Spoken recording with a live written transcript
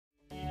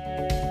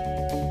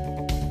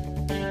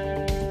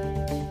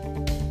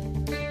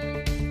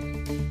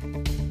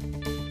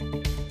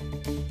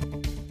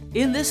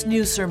In this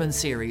new sermon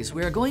series,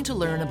 we are going to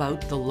learn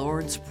about the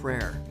Lord's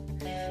Prayer.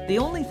 The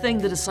only thing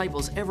the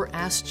disciples ever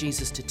asked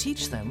Jesus to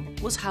teach them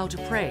was how to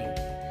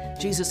pray.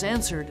 Jesus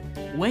answered,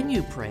 "When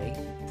you pray,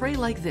 pray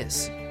like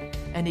this."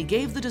 And he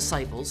gave the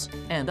disciples,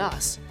 and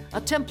us,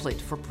 a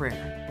template for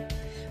prayer.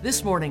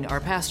 This morning, our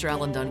pastor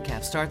Alan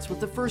Duncalf starts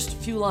with the first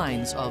few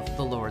lines of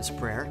the Lord's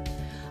Prayer.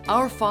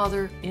 Our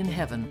Father in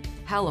heaven,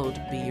 hallowed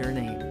be your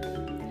name.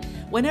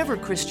 Whenever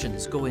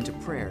Christians go into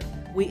prayer,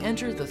 we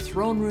enter the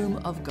throne room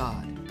of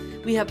God.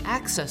 We have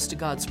access to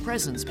God's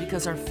presence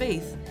because our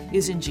faith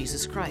is in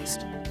Jesus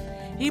Christ.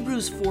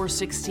 Hebrews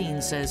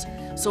 4:16 says,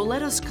 "So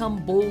let us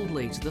come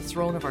boldly to the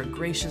throne of our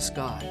gracious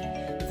God.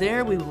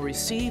 There we will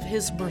receive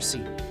His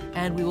mercy,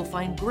 and we will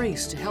find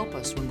grace to help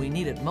us when we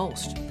need it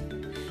most."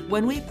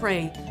 When we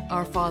pray,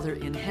 Our Father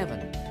in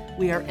heaven,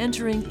 we are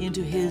entering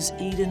into His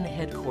Eden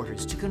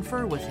headquarters to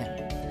confer with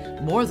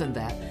Him. More than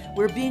that,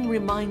 we're being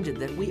reminded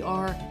that we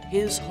are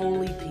His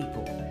holy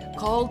people,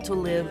 called to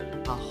live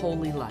a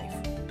holy life,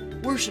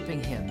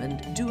 worshiping Him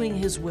and doing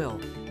His will.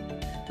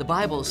 The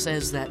Bible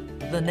says that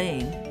the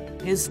name,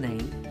 His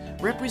name,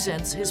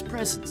 represents His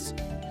presence.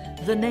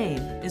 The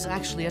name is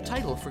actually a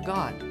title for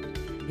God.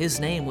 His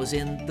name was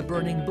in the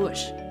burning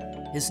bush.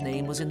 His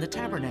name was in the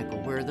tabernacle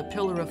where the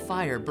pillar of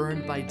fire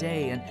burned by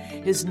day, and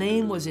His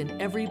name was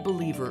in every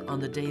believer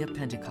on the day of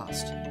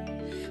Pentecost.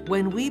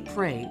 When we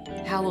pray,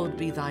 "Hallowed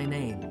be thy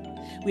name,"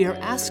 we are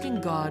asking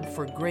God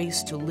for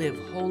grace to live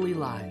holy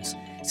lives,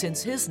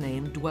 since His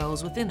name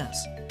dwells within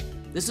us.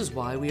 This is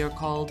why we are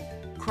called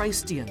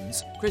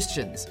Christians,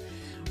 Christians.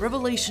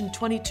 Revelation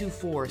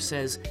 22:4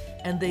 says,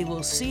 "And they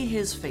will see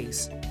His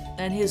face,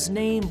 and His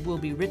name will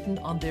be written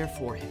on their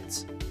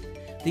foreheads."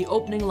 The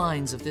opening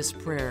lines of this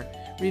prayer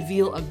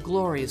reveal a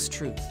glorious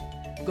truth.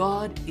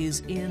 God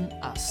is in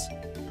us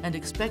and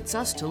expects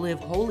us to live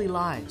holy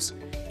lives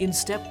in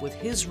step with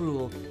His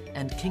rule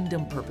and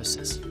kingdom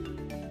purposes.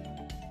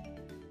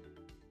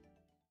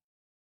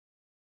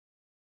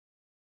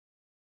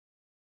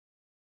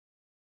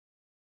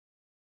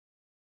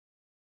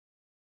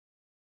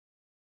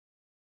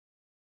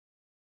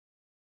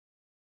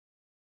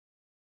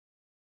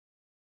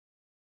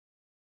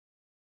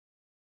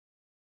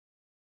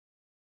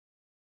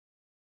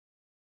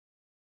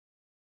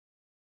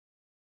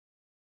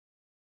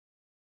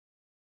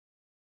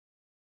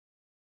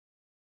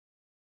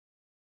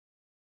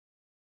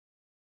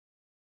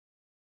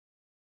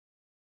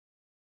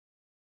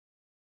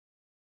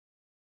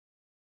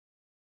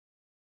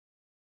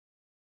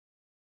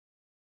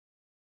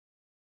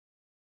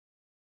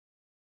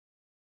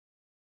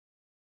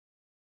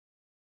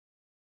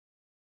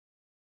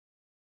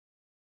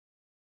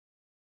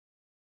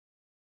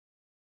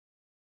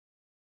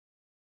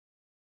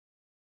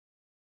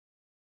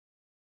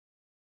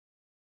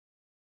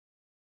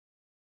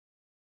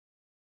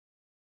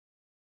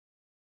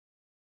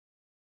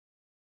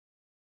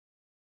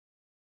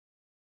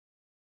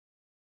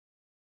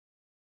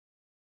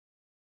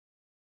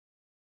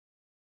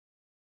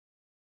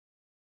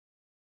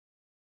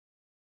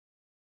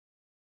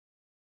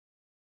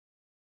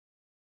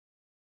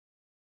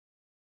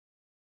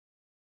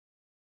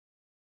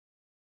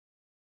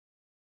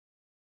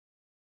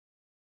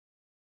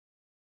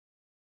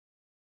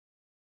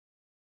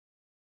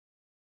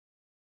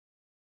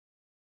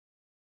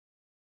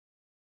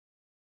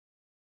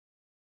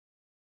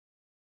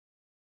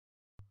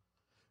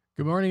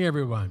 Good morning,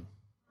 everyone.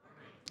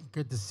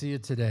 Good to see you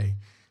today.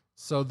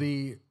 So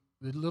the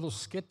little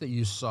skit that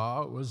you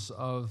saw was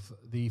of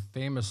the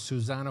famous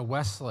Susanna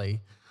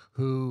Wesley,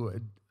 who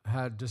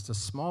had just a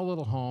small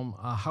little home,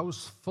 a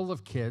house full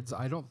of kids.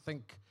 I don't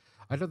think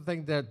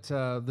that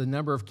the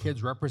number of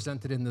kids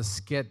represented in the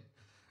skit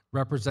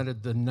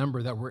represented the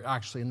number that were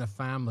actually in the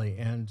family.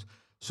 And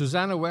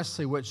Susanna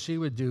Wesley, what she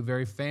would do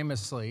very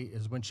famously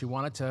is when she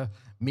wanted to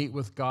meet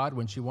with God,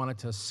 when she wanted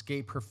to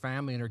escape her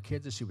family and her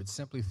kids, she would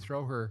simply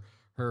throw her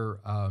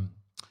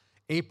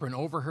apron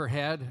over her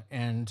head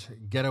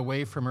and get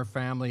away from her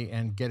family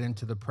and get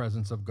into the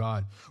presence of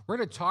God. We're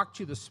going to talk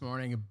to you this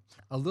morning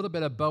a little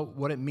bit about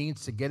what it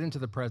means to get into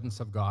the presence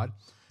of God.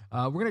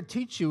 We're going to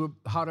teach you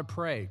how to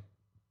pray.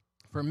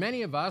 For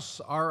many of us,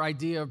 our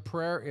idea of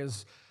prayer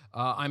is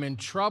I'm in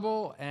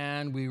trouble,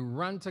 and we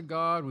run to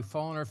God, we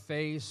fall on our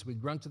face, we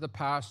run to the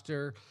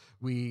pastor,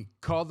 we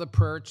call the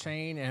prayer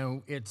chain,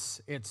 and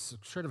it's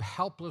sort of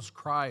helpless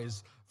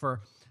cries for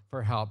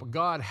help.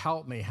 God,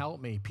 help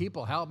me,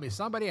 people, help me,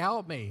 somebody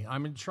help me,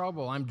 I'm in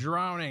trouble, I'm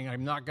drowning,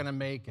 I'm not going to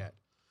make it.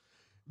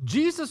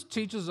 Jesus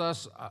teaches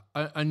us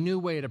a new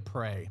way to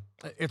pray.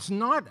 It's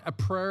not a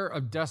prayer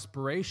of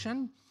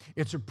desperation.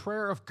 It's a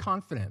prayer of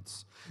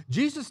confidence.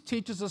 Jesus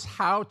teaches us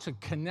how to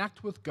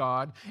connect with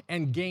God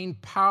and gain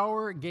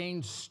power,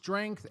 gain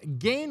strength,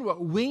 gain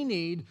what we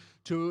need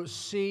to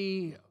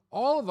see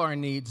all of our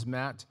needs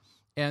met,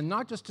 and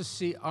not just to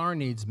see our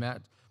needs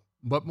met,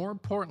 but more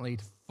importantly,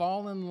 to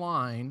fall in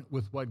line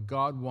with what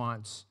God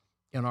wants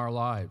in our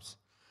lives.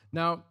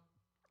 Now,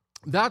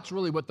 that's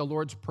really what the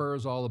Lord's Prayer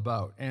is all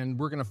about, and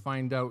we're going to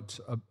find out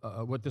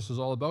what this is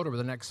all about over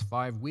the next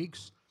 5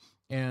 weeks.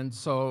 And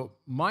so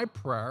my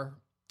prayer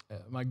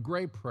my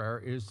great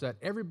prayer is that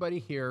everybody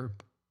here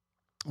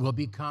will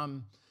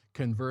become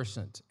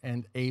conversant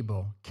and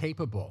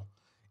capable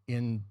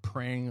in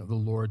praying the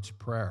Lord's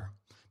Prayer.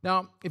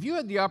 Now, if you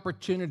had the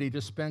opportunity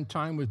to spend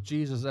time with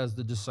Jesus as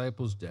the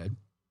disciples did,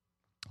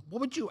 what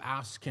would you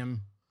ask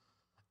him?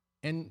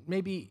 And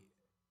maybe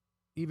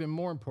even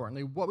more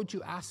importantly, what would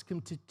you ask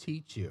him to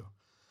teach you?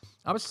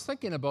 I was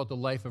thinking about the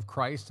life of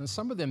Christ and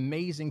some of the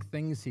amazing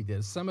things he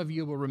did. Some of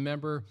you will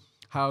remember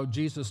how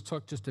Jesus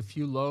took just a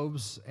few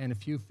loaves and a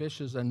few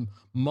fishes and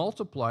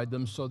multiplied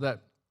them so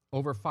that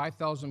over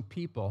 5,000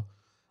 people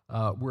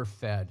were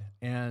fed.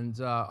 And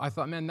I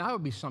thought, man, that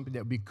would be something that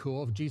would be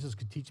cool if Jesus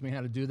could teach me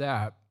how to do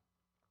that.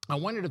 I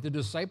wondered if the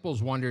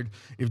disciples wondered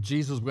if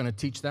Jesus was going to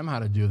teach them how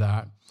to do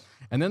that.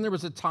 And then there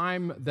was a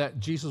time that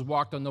Jesus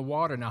walked on the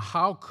water. Now,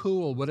 how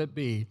cool would it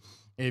be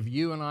if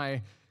you and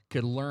I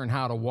could learn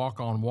how to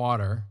walk on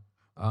water?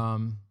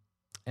 And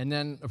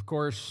then, of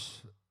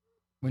course,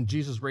 when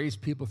Jesus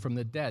raised people from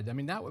the dead, I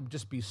mean, that would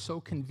just be so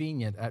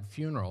convenient at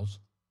funerals.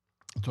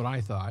 That's what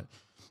I thought.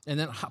 And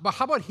then,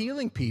 how about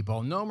healing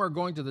people? No more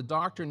going to the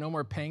doctor, no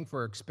more paying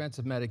for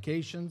expensive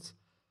medications.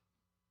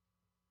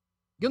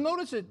 You'll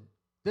notice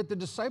that the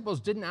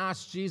disciples didn't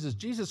ask Jesus,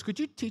 Jesus, could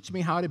you teach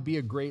me how to be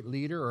a great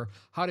leader or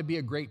how to be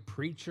a great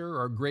preacher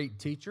or a great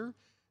teacher?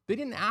 They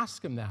didn't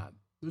ask him that.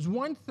 There's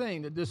one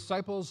thing the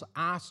disciples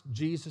asked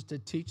Jesus to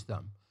teach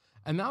them,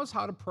 and that was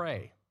how to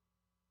pray.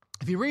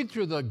 If you read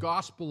through the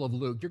Gospel of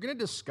Luke, you're going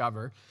to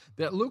discover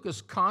that Luke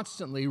is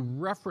constantly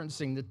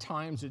referencing the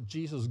times that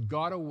Jesus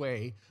got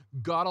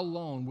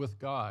alone with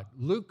God.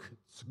 Luke's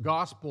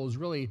Gospel is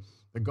really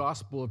the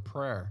Gospel of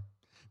prayer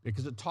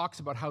because it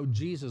talks about how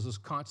Jesus is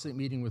constantly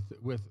meeting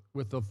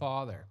with the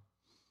Father.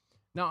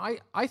 Now,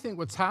 I think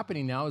what's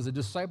happening now is the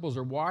disciples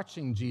are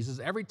watching Jesus.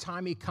 Every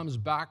time he comes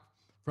back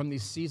from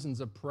these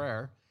seasons of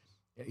prayer,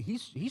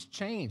 he's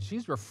changed,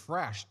 he's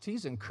refreshed,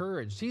 he's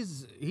encouraged,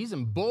 he's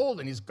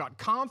emboldened, he's got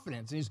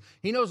confidence, and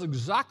he knows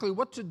exactly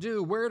what to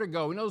do, where to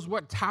go, he knows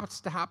what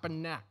has to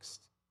happen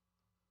next.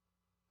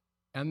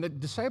 And the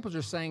disciples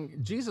are saying,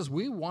 Jesus,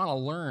 we want to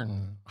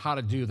learn how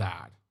to do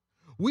that.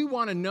 We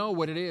want to know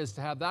what it is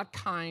to have that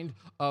kind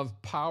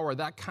of power,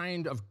 that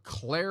kind of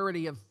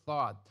clarity of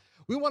thought.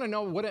 We want to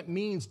know what it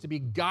means to be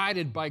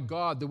guided by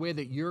God the way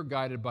that you're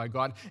guided by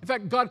God. In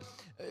fact,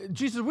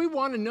 Jesus, we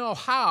want to know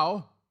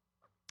how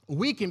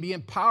we can be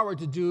empowered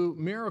to do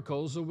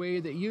miracles the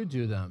way that you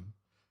do them.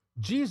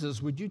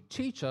 Jesus, would you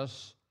teach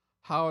us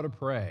how to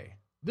pray?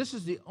 This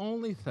is the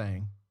only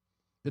thing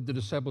that the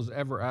disciples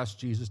ever asked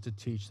Jesus to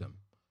teach them.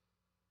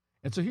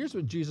 And so here's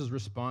what Jesus'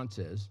 response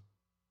is.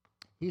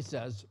 He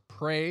says,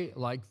 pray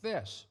like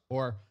this.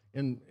 Or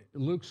in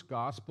Luke's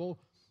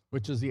gospel,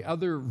 which is the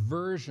other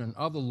version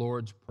of the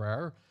Lord's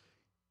Prayer,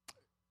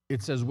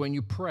 it says, when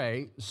you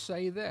pray,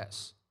 say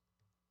this.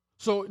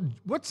 So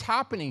what's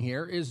happening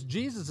here is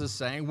Jesus is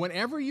saying,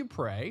 whenever you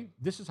pray,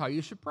 this is how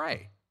you should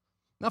pray.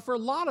 Now, for a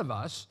lot of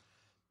us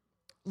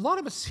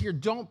here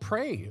don't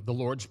pray the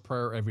Lord's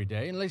Prayer every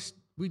day, unless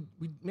we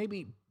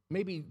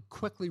maybe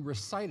quickly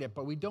recite it,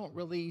 but we don't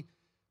really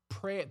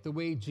pray it the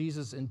way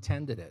Jesus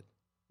intended it.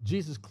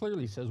 Jesus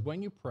clearly says,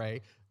 when you pray,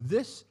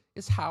 this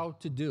is how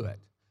to do it.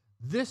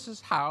 This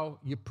is how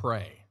you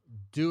pray.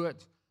 Do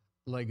it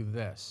like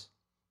this.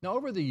 Now,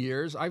 over the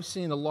years, I've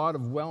seen a lot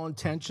of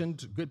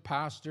well-intentioned, good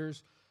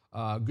pastors,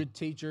 good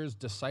teachers,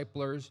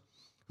 disciplers,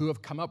 who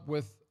have come up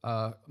with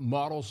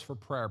models for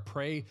prayer.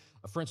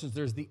 For instance,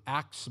 there's the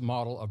ACTS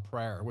model of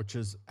prayer, which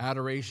is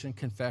adoration,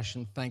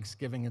 confession,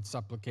 thanksgiving, and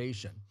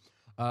supplication.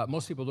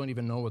 Most people don't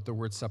even know what the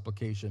word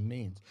supplication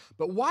means.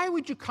 But why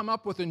would you come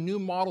up with a new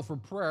model for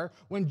prayer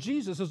when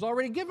Jesus has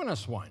already given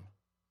us one?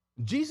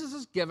 Jesus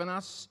has given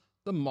us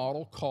the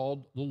model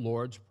called the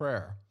Lord's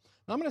Prayer.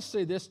 Now, I'm going to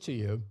say this to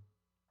you.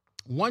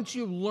 Once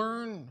you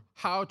learn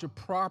how to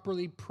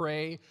properly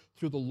pray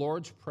through the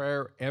Lord's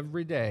Prayer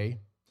every day,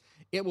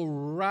 it will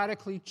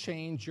radically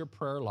change your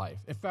prayer life.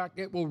 In fact,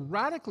 it will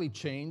radically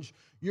change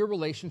your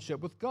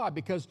relationship with God,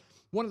 because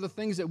one of the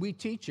things that we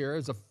teach here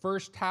is a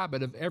first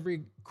habit of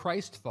every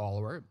Christ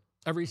follower,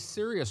 every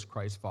serious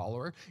Christ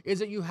follower, is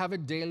that you have a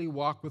daily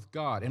walk with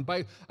God. And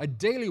by a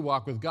daily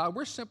walk with God,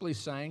 we're simply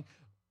saying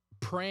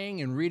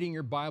praying and reading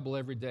your Bible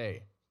every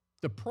day.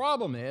 The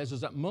problem is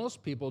that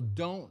most people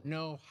don't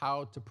know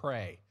how to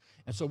pray.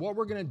 And so what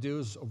we're going to do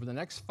is over the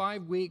next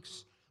 5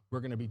 weeks,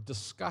 we're going to be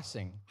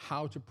discussing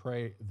how to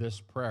pray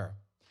this prayer.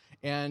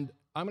 And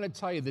I'm going to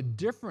tell you the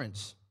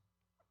difference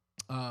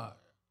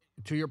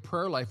to your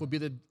prayer life will be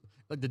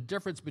the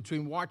difference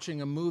between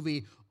watching a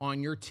movie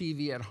on your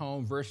TV at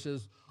home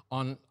versus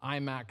on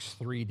IMAX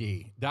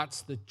 3D.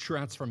 That's the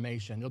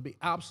transformation. It'll be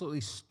absolutely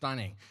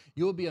stunning.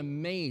 You'll be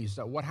amazed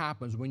at what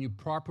happens when you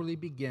properly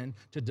begin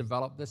to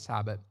develop this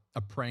habit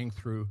of praying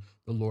through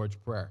the Lord's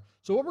Prayer.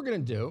 So what we're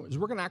going to do is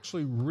we're going to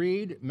actually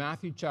read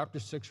Matthew chapter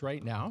 6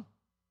 right now.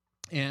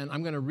 And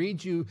I'm going to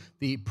read you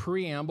the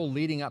preamble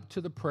leading up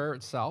to the prayer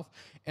itself.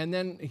 And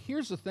then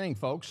here's the thing,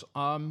 folks.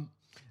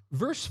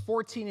 Verse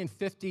 14 and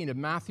 15 of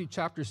Matthew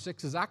chapter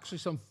 6 is actually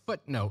some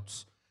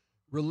footnotes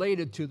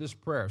related to this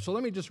prayer. So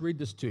let me just read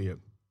this to you.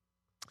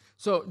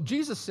 So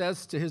Jesus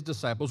says to his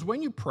disciples,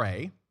 when you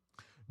pray,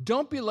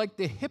 don't be like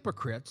the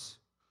hypocrites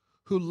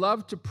who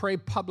love to pray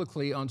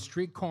publicly on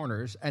street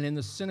corners and in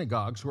the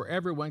synagogues where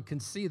everyone can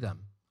see them.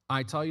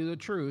 I tell you the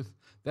truth,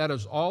 that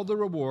is all the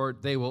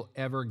reward they will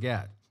ever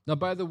get. Now,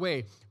 by the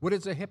way, what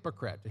is a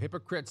hypocrite? A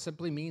hypocrite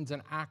simply means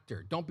an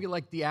actor. Don't be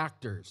like the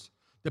actors,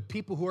 the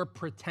people who are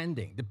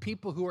pretending, the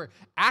people who are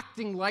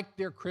acting like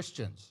they're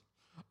Christians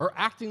or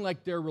acting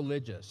like they're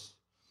religious.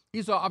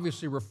 He's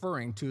obviously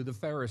referring to the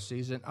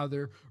Pharisees and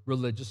other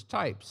religious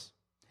types.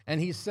 And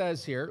he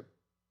says here,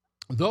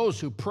 those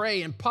who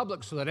pray in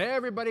public so that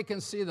everybody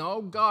can see them.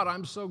 Oh, God,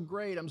 I'm so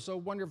great. I'm so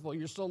wonderful.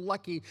 You're so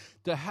lucky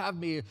to have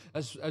me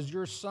as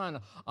your son.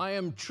 I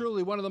am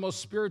truly one of the most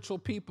spiritual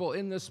people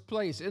in this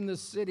place, in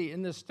this city,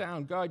 in this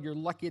town. God, you're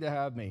lucky to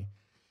have me.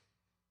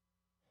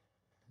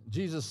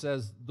 Jesus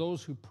says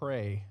those who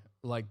pray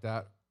like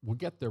that will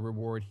get their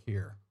reward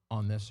here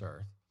on this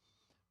earth.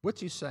 What's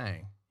he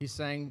saying? He's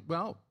saying,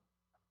 well,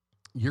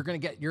 you're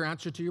going to get your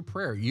answer to your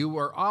prayer. You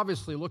are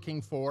obviously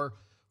looking for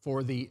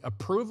the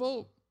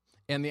approval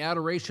and the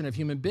adoration of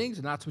human beings,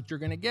 and that's what you're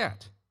going to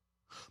get.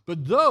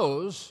 But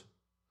those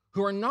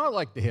who are not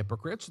like the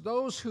hypocrites,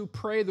 those who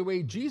pray the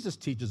way Jesus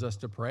teaches us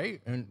to pray,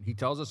 and he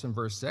tells us in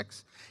verse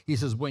 6, he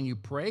says, when you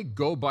pray,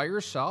 go by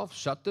yourself,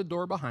 shut the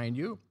door behind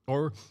you,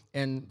 or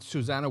in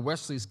Susanna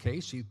Wesley's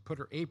case, she put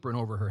her apron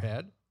over her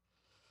head.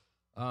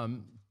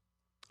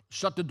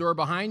 Shut the door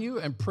behind you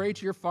and pray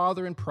to your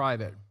Father in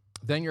private.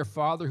 Then your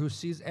Father who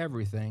sees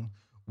everything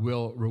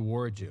will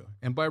reward you.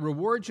 And by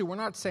reward you, we're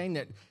not saying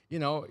that,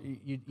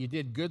 you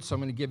did good, so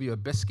I'm going to give you a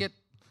biscuit.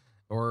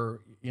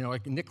 Or,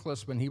 like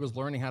Nicholas, when he was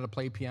learning how to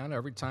play piano,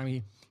 every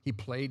time he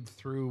played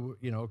through,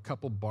 a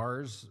couple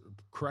bars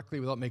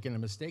correctly without making a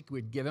mistake,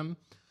 we'd give him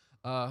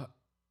a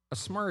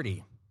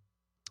Smartie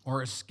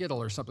or a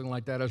Skittle or something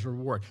like that as a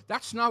reward.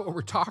 That's not what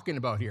we're talking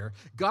about here.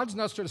 God's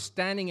not sort of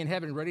standing in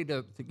heaven ready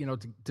to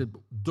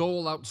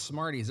dole out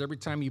Smarties every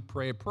time you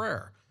pray a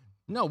prayer.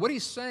 No, what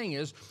he's saying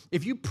is,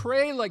 if you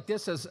pray like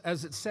this,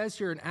 as it says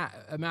here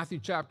in Matthew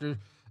chapter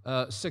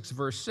 6,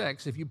 verse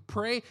 6, if you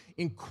pray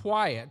in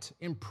quiet,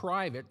 in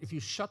private, if you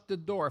shut the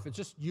door, if it's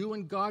just you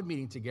and God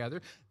meeting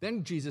together,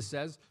 then Jesus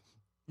says,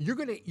 you're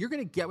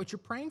gonna get what you're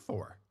praying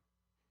for.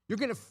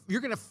 You're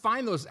gonna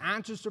find those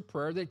answers to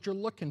prayer that you're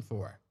looking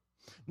for.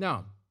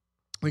 Now,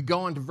 we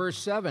go on to verse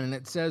 7, and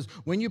it says,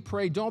 when you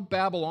pray, don't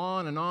babble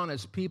on and on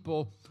as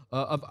people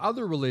of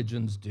other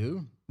religions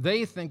do.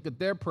 They think that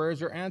their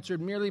prayers are answered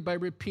merely by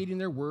repeating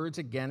their words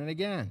again and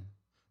again.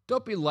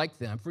 Don't be like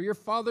them, for your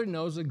Father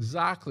knows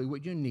exactly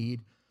what you need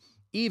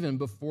even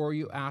before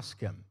you ask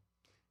him.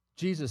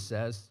 Jesus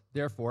says,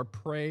 therefore,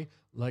 pray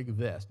like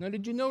this. Now,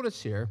 did you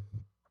notice here?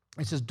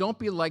 It says, don't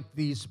be like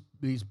these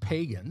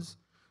pagans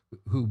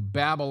who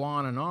babble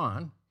on and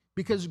on,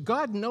 because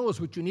God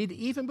knows what you need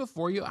even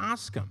before you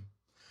ask him.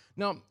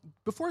 Now,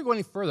 before we go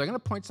any further, I'm going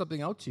to point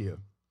something out to you.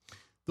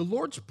 The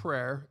Lord's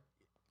Prayer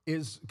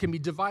can be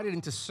divided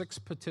into 6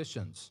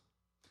 petitions.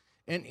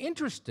 And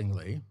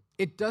interestingly,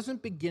 it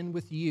doesn't begin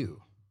with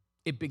you.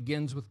 It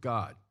begins with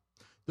God.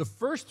 The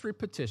first 3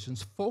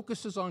 petitions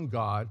focuses on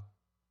God,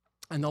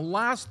 and the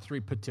last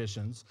 3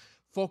 petitions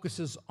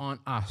focuses on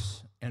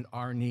us and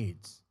our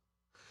needs.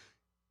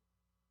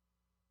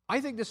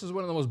 I think this is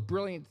one of the most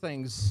brilliant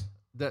things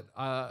that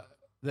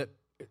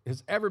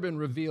has ever been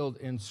revealed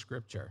in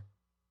Scripture.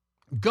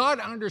 God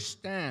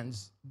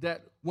understands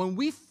that when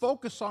we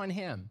focus on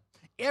him,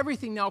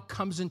 everything now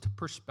comes into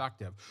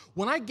perspective.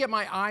 When I get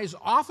my eyes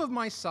off of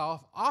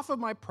myself, off of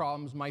my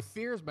problems, my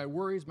fears, my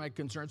worries, my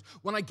concerns,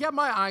 when I get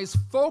my eyes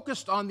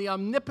focused on the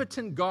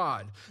omnipotent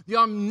God, the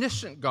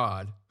omniscient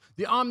God,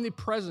 the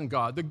omnipresent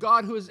God, the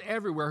God who is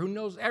everywhere, who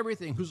knows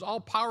everything, who's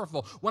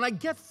all-powerful, when I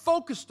get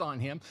focused on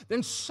him,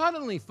 then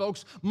suddenly,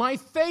 folks, my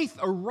faith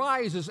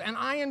arises, and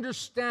I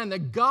understand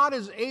that God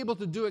is able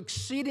to do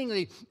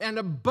exceedingly and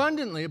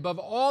abundantly above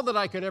all that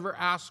I could ever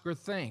ask or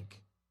think.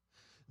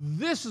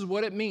 This is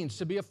what it means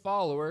to be a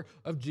follower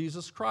of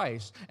Jesus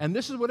Christ. And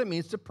this is what it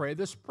means to pray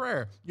this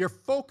prayer. Your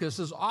focus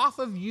is off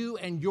of you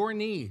and your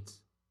needs.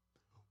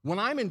 When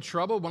I'm in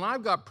trouble, when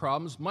I've got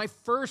problems, my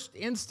first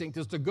instinct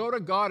is to go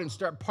to God and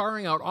start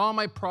pouring out all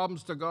my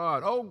problems to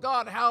God. Oh,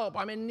 God, help.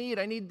 I'm in need.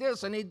 I need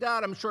this. I need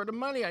that. I'm short of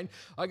money.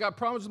 I got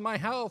problems with my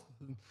health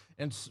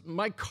and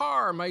my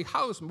car, my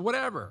house,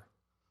 whatever.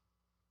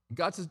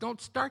 God says,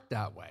 don't start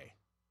that way.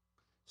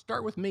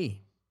 Start with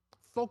me.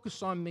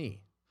 Focus on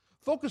me.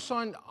 Focus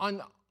on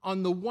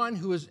the one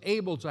who is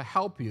able to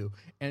help you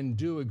and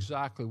do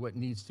exactly what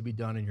needs to be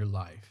done in your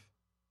life.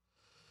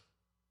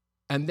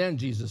 And then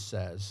Jesus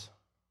says,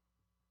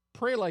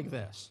 pray like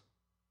this.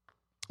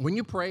 When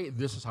you pray,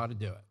 this is how to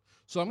do it.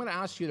 So I'm going to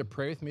ask you to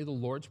pray with me the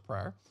Lord's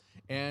Prayer.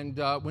 And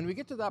when we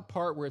get to that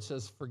part where it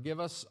says, forgive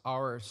us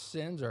our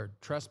sins, our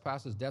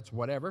trespasses, debts,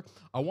 whatever,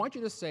 I want you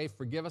to say,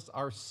 forgive us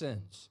our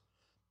sins,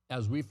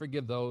 as we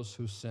forgive those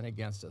who sin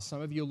against us. Some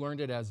of you learned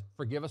it as,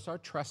 forgive us our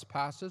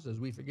trespasses, as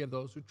we forgive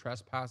those who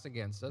trespass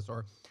against us,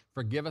 or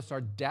forgive us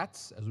our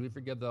debts, as we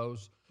forgive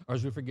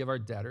our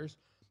debtors.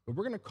 But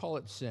we're going to call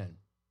it sin.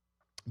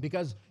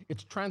 because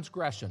it's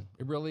transgression.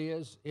 It really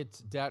is. It's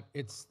debt.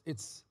 It's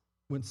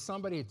when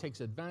somebody takes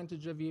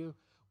advantage of you,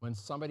 when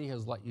somebody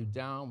has let you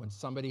down, when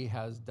somebody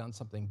has done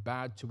something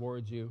bad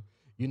towards you,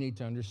 you need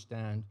to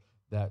understand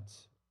that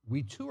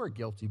we too are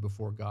guilty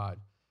before God.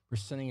 We're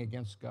sinning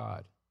against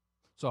God.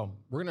 So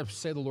we're going to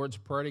say the Lord's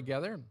Prayer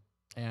together,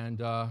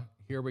 and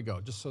here we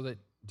go, just so that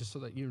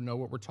you know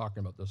what we're talking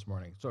about this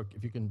morning. So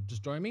if you can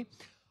just join me.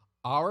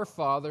 Our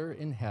Father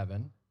in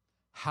heaven,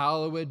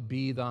 hallowed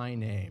be thy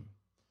name.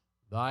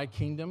 Thy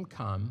kingdom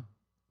come,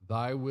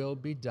 thy will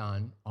be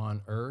done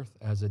on earth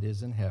as it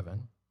is in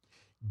heaven.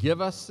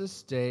 Give us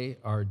this day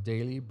our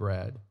daily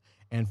bread,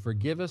 and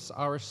forgive us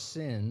our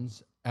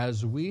sins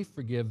as we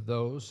forgive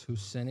those who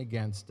sin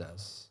against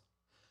us.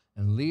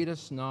 And lead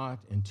us not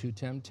into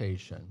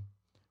temptation,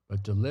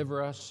 but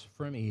deliver us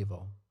from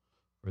evil.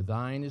 For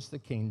thine is the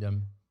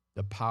kingdom,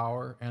 the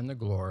power, and the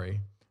glory,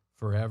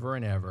 forever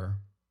and ever.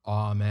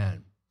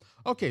 Amen.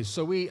 Okay,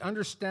 so we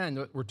understand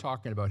what we're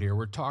talking about here.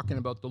 We're talking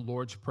about the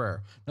Lord's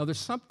Prayer. Now, there's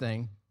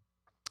something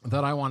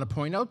that I want to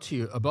point out to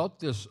you about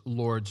this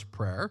Lord's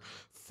Prayer.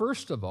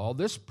 First of all,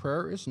 this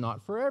prayer is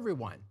not for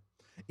everyone.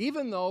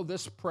 Even though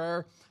this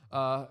prayer,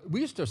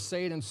 we used to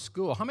say it in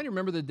school. How many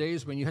remember the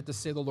days when you had to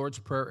say the Lord's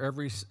Prayer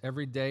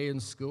every day in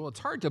school? It's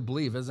hard to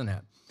believe, isn't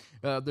it?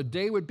 The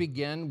day would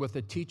begin with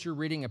a teacher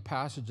reading a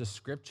passage of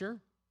Scripture,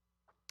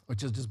 which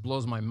just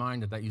blows my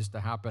mind that used to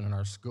happen in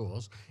our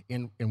schools,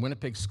 in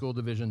Winnipeg School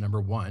Division number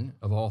 1,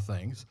 of all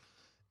things.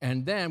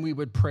 And then we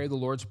would pray the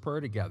Lord's Prayer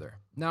together.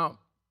 Now,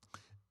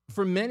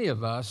 for many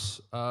of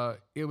us,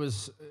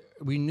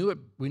 we knew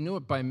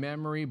it by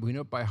memory, we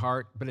knew it by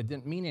heart, but it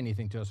didn't mean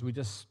anything to us. We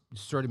just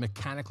sort of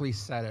mechanically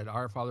said it.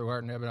 Our Father who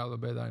art in heaven,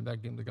 hallowed be thy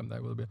kingdom come, thy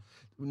will be.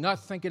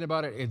 Not thinking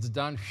about it, it's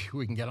done.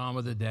 We can get on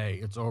with the day.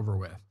 It's over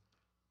with.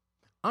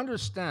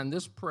 Understand,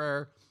 this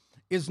prayer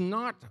is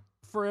not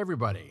for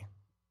everybody.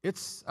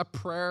 It's a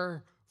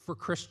prayer for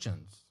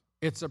Christians.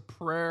 It's a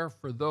prayer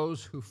for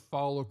those who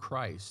follow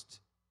Christ.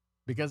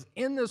 Because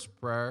in this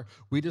prayer,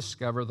 we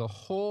discover the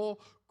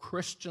whole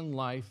Christian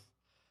life,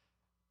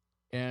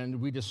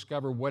 and we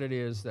discover what it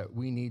is that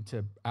we need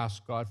to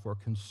ask God for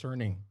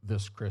concerning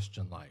this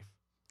Christian life.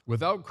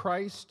 Without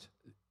Christ,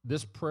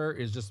 this prayer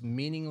is just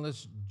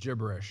meaningless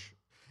gibberish.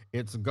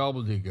 It's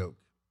gobbledygook.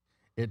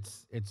 It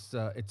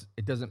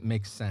doesn't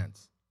make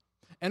sense.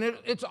 And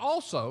it's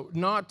also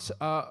not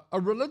a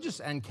religious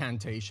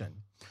incantation.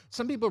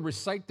 Some people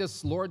recite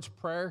this Lord's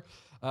Prayer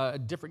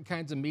at different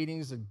kinds of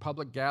meetings and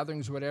public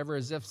gatherings, whatever,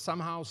 as if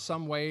somehow,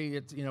 some way,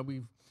 it's,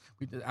 we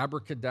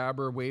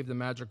abracadabra, wave the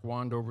magic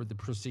wand over the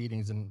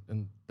proceedings,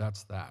 and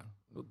that's that.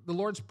 The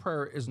Lord's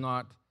Prayer is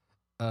not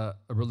a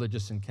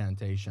religious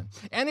incantation.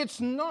 And it's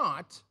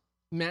not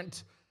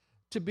meant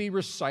to be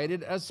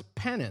recited as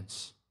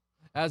penance,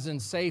 as in,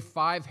 say,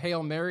 5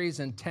 Hail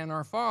Marys and 10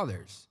 Our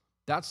Fathers.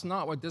 That's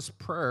not what this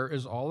prayer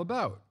is all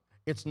about.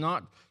 It's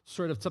not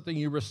sort of something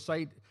you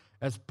recite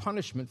as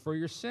punishment for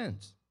your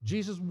sins.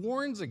 Jesus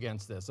warns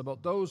against this,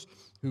 about those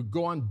who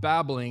go on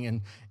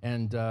babbling,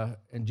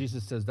 and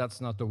Jesus says that's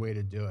not the way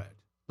to do it.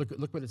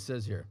 Look what it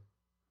says here.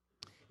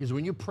 He says,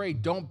 when you pray,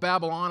 don't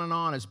babble on and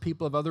on as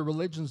people of other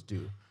religions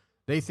do.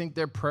 They think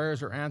their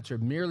prayers are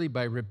answered merely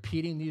by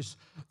repeating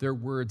their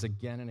words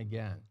again and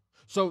again.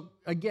 So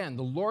again,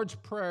 the Lord's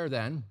Prayer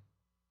then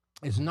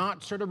is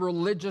not sort of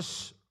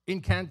religious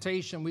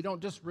incantation. We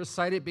don't just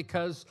recite it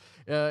because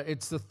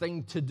it's the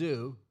thing to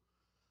do.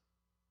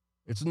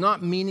 It's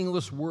not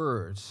meaningless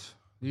words.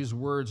 These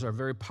words are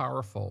very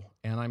powerful,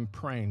 and I'm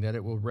praying that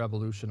it will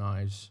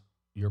revolutionize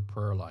your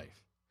prayer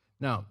life.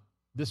 Now,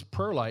 this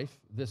prayer life,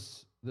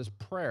 this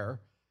prayer,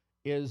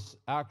 is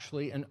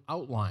actually an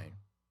outline.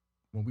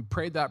 When we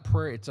prayed that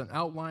prayer, it's an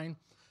outline.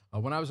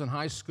 When I was in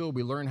high school,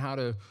 we learned how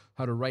to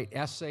write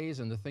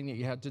essays, and the thing that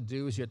you had to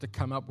do is you had to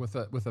come up with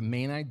a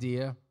main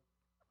idea,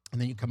 and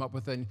then you come up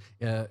with an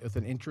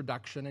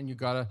introduction, and you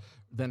got to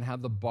then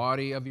have the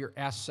body of your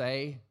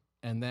essay,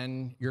 and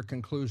then your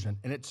conclusion.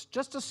 And it's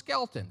just a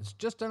skeleton. It's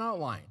just an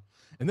outline.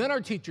 And then our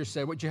teacher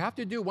said, what you have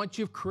to do once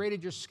you've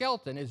created your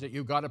skeleton is that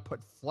you've got to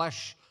put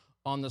flesh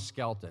on the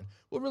skeleton.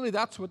 Well, really,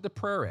 that's what the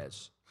prayer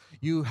is.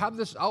 You have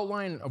this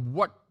outline of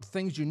what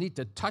things you need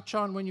to touch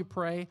on when you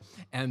pray,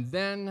 and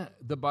then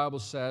the Bible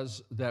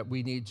says that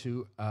we need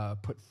to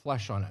put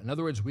flesh on it. In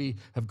other words, we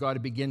have got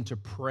to begin to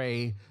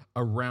pray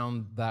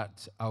around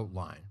that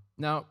outline.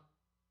 Now,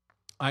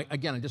 I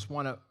just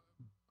want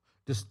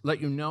to let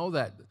you know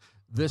that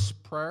this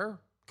prayer,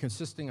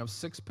 consisting of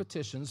 6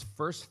 petitions,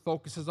 first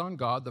focuses on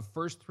God. The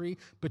first 3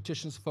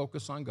 petitions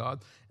focus on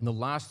God, and the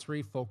last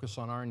 3 focus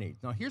on our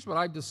needs. Now, here's what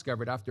I've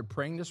discovered after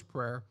praying this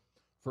prayer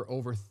for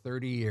over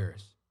 30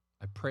 years.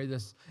 I pray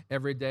this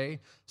every day.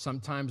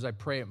 Sometimes I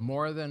pray it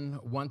more than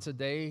once a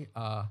day.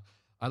 I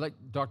like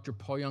Dr.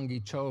 Paul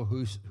Young-gi Cho,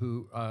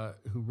 who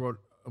wrote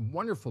a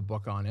wonderful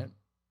book on it,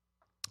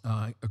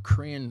 a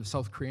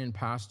South Korean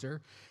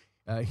pastor.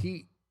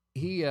 He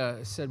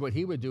said what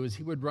he would do is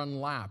he would run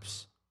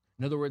laps.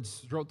 In other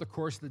words, throughout the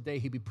course of the day,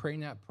 he'd be praying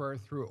that prayer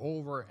through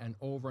over and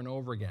over and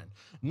over again.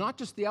 Not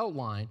just the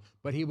outline,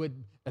 but he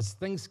would, as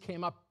things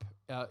came up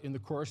in the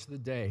course of the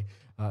day,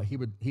 he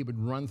would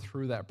run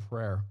through that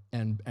prayer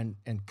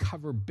and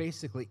cover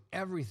basically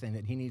everything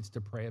that he needs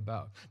to pray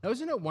about. Now,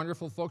 isn't it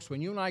wonderful, folks,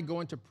 when you and I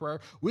go into prayer,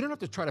 we don't have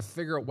to try to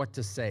figure out what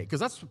to say, because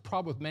that's the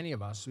problem with many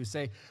of us. We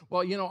say,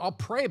 well, I'll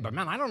pray, but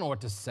man, I don't know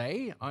what to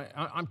say.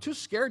 I'm too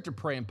scared to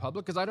pray in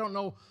public because I don't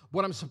know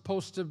what I'm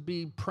supposed to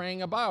be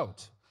praying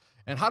about.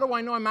 And how do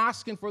I know I'm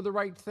asking for the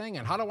right thing?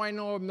 And how do I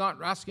know I'm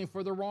not asking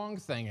for the wrong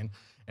thing?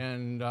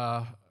 And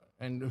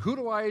who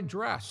do I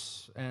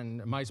address?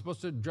 And am I supposed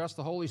to address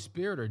the Holy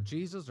Spirit or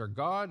Jesus or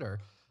God? Or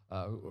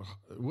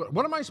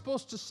what am I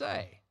supposed to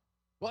say?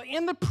 Well,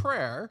 in the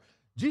prayer,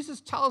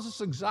 Jesus tells us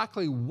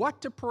exactly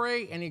what to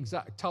pray, and he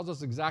tells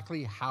us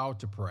exactly how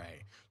to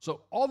pray.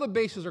 So all the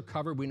bases are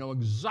covered. We know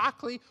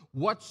exactly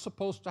what's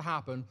supposed to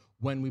happen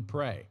when we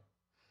pray.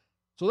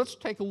 So let's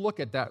take a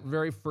look at that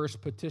very first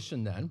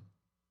petition then.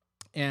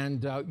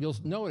 And you'll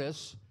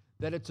notice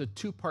that it's a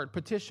two-part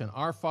petition,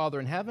 Our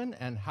Father in heaven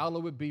and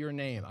hallowed be your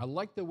name. I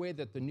like the way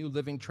that the New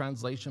Living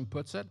Translation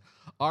puts it.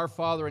 Our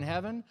Father in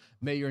heaven,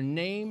 may your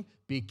name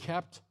be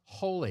kept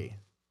holy.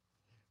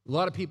 A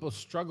lot of people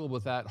struggle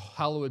with that,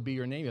 hallowed be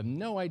your name. You have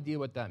no idea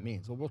what that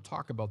means. Well, we'll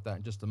talk about that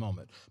in just a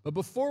moment. But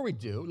before we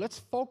do, let's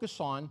focus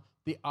on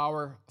the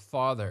Our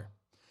Father.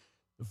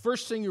 The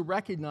first thing you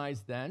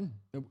recognize then,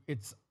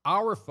 it's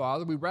our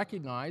Father. We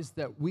recognize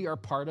that we are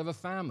part of a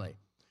family.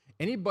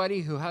 Anybody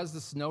who has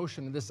this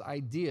notion, this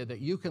idea that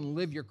you can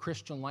live your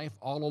Christian life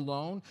all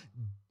alone,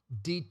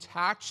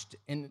 detached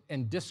and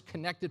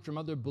disconnected from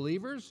other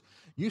believers,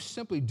 you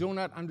simply do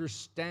not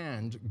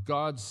understand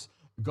God's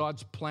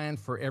plan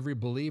for every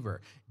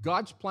believer.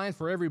 God's plan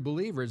for every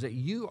believer is that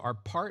you are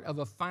part of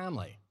a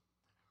family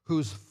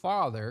whose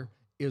father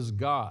is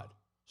God.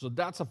 So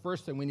that's the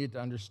first thing we need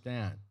to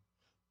understand.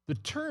 The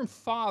term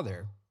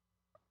father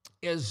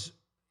is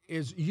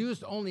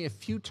used only a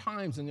few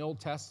times in the Old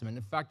Testament.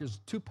 In fact, there's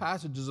 2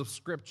 passages of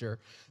Scripture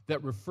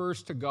that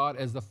refers to God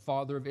as the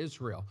Father of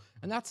Israel,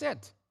 and that's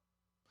it.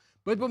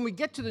 But when we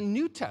get to the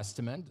New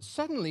Testament,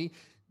 suddenly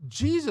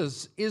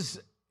Jesus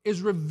is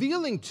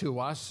revealing to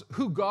us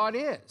who God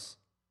is.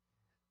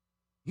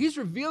 He's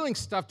revealing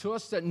stuff to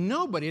us that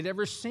nobody had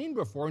ever seen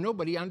before,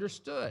 nobody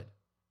understood.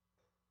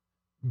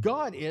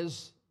 God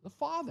is the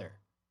Father,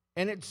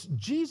 and it's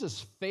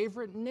Jesus'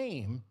 favorite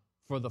name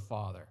for the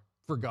Father,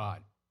 for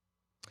God.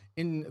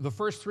 In the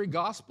first 3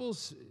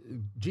 Gospels,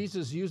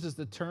 Jesus uses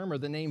the term or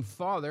the name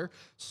Father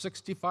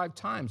 65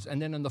 times.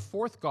 And then in the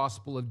 4th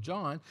Gospel of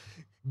John,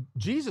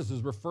 Jesus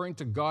is referring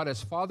to God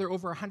as Father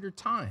over 100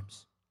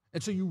 times.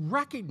 And so you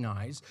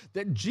recognize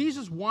that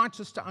Jesus wants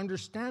us to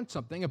understand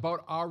something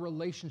about our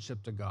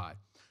relationship to God.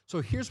 So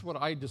here's what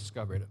I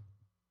discovered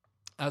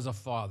as a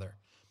father.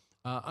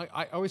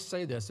 I always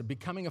say this, that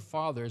becoming a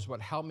father is what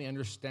helped me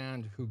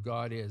understand who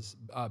God is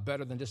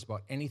better than just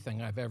about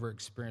anything I've ever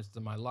experienced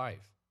in my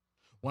life.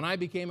 When I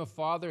became a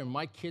father and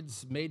my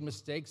kids made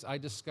mistakes, I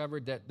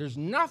discovered that there's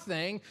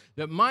nothing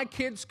that my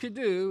kids could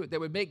do that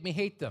would make me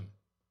hate them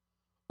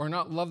or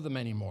not love them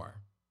anymore.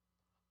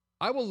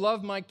 I will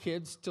love my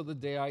kids till the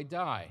day I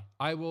die.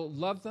 I will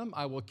love them.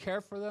 I will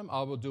care for them.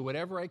 I will do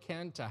whatever I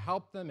can to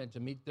help them and to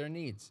meet their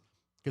needs,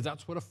 because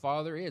that's what a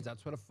father is.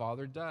 That's what a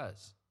father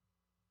does.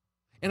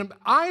 And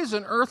I, as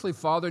an earthly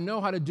father, know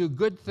how to do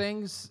good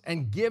things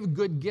and give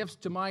good gifts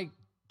to my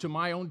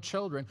own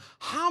children.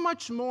 How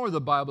much more, the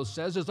Bible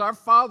says, does our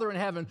Father in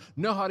heaven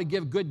know how to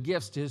give good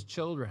gifts to his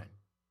children?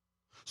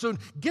 So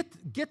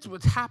get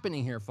what's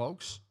happening here,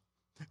 folks.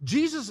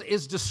 Jesus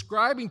is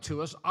describing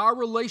to us our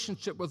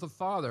relationship with the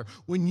Father.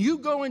 When you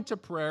go into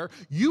prayer,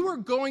 you are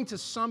going to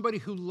somebody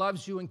who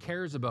loves you and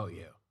cares about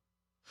you.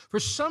 For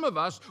some of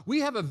us, we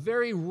have a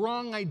very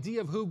wrong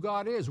idea of who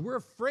God is. We're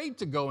afraid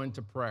to go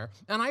into prayer.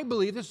 And I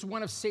believe this is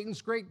one of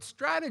Satan's great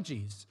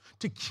strategies,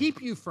 to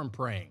keep you from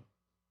praying.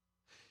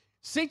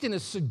 Satan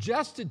has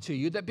suggested to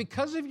you that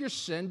because of your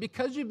sin,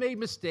 because you've made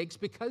mistakes,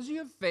 because you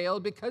have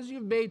failed, because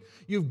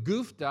you've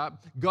goofed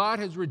up, God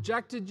has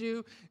rejected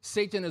you.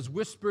 Satan has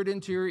whispered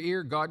into your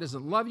ear, God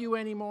doesn't love you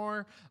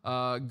anymore.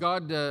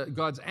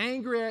 God's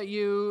angry at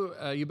you.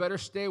 You better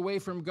stay away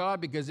from God,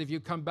 because if you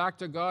come back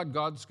to God,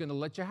 God's going to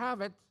let you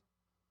have it.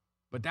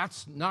 But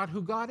that's not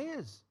who God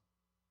is.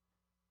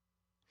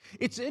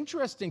 It's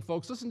interesting,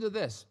 folks. Listen to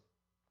this.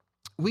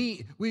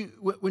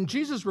 When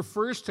Jesus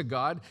refers to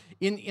God,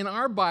 in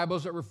our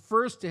Bibles, it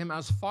refers to him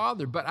as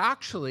Father, but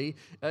actually,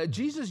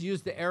 Jesus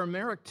used the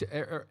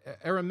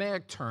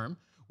Aramaic term,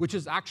 which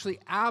is actually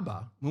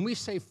Abba. When we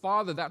say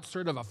Father, that's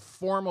sort of a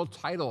formal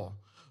title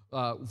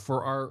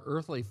for our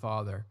earthly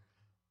father.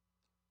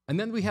 And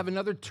then we have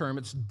another term,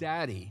 it's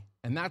Daddy,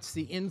 and that's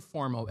the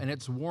informal, and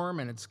it's warm,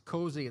 and it's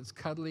cozy, it's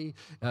cuddly.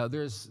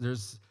 There's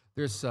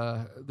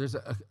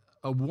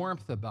a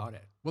warmth about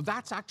it. Well,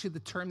 that's actually the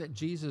term that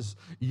Jesus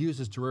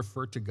uses to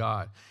refer to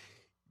God.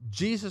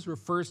 Jesus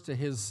refers to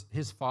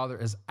his Father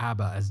as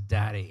Abba, as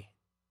Daddy.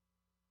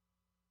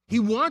 He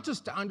wants us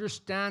to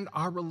understand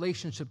our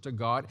relationship to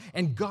God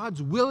and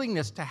God's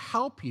willingness to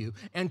help you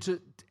and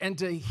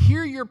to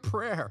hear your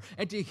prayer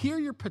and to hear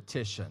your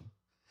petition.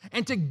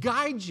 and to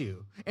guide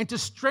you and to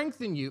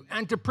strengthen you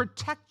and to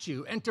protect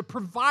you and to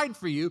provide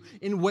for you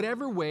in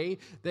whatever way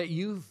that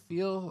you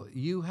feel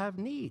you have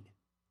need.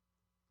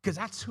 Because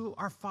that's who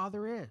our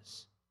Father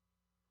is.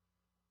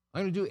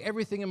 I'm going to do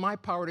everything in my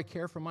power to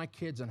care for my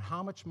kids, and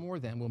how much more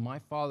then will my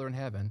Father in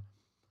heaven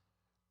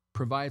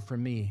provide for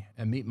me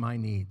and meet my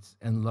needs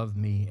and love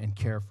me and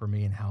care for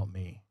me and help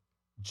me.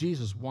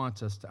 Jesus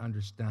wants us to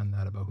understand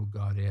that about who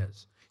God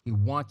is. He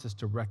wants us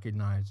to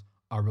recognize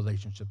our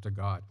relationship to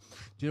God.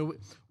 Do you know,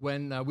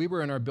 when we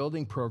were in our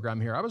building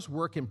program here, I was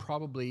working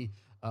probably,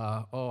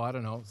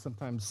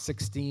 sometimes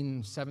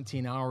 16,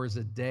 17 hours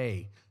a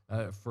day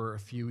for a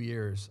few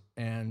years.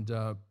 And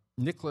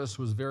Nicholas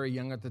was very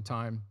young at the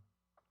time.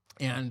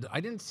 And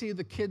I didn't see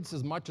the kids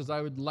as much as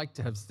I would like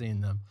to have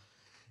seen them.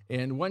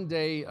 And one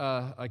day,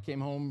 I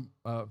came home,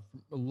 a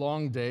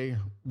long day,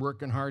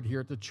 working hard here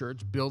at the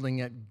church, building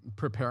it,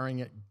 preparing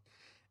it.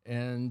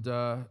 And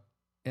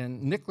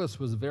Nicholas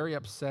was very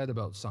upset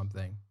about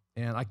something.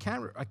 And I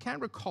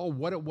can't recall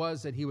what it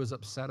was that he was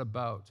upset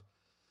about.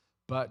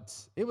 But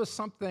it was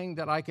something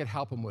that I could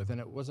help him with, and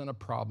it wasn't a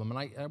problem. And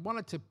I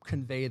wanted to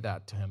convey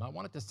that to him. I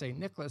wanted to say,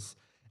 Nicholas,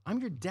 I'm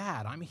your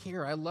dad. I'm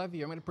here. I love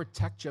you. I'm going to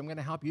protect you. I'm going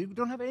to help you. You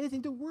don't have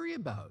anything to worry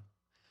about.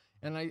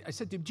 And I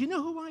said to him, do you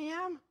know who I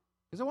am?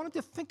 Because I wanted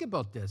to think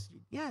about this.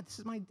 Yeah, this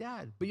is my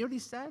dad. But you know what he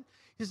said?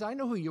 He says, I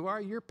know who you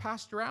are. You're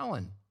Pastor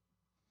Allen.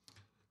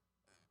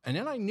 And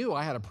then I knew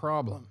I had a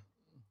problem.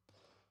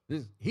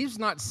 He's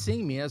not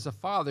seeing me as a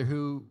father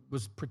who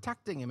was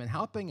protecting him and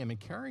helping him and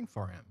caring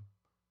for him.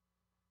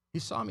 He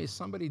saw me as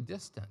somebody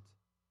distant.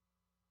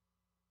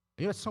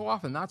 You know, so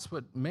often that's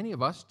what many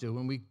of us do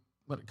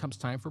when it comes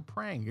time for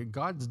praying.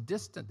 God's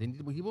distant.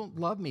 He won't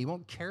love me. He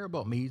won't care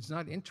about me. He's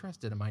not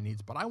interested in my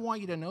needs. But I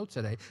want you to know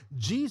today,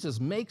 Jesus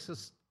makes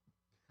us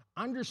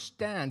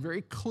understand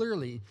very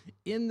clearly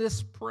in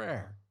this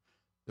prayer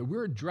that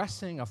we're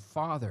addressing a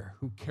Father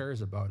who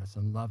cares about us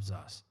and loves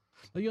us.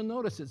 Now you'll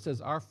notice it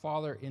says, our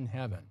Father in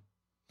heaven.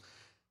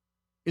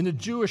 In the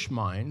Jewish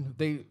mind,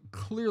 they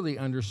clearly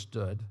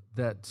understood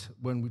that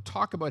when we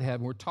talk about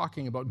heaven, we're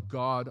talking about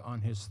God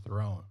on his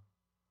throne.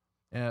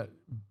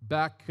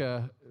 Back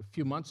a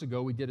few months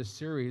ago, we did a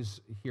series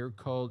here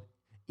called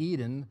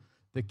Eden,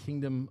 the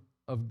Kingdom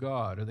of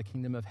God, or the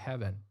Kingdom of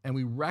Heaven. And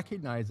we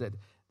recognize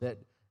that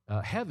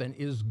heaven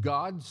is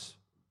God's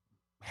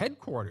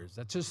headquarters.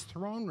 That's his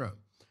throne room.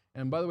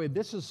 And by the way,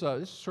 this is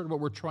sort of what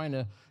we're trying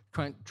to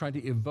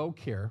evoke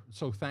here.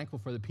 So thankful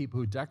for the people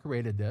who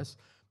decorated this.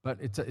 But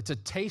it's a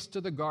taste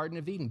of the Garden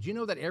of Eden. Do you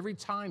know that every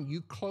time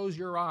you close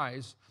your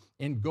eyes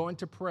and go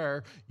into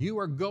prayer, you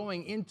are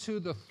going into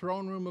the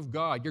throne room of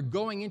God. You're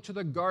going into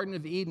the Garden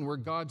of Eden where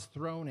God's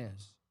throne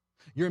is.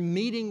 You're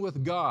meeting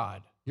with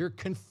God. You're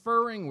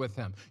conferring with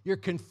him. You're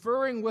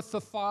conferring with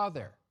the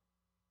Father.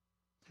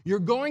 You're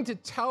going to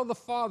tell the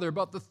Father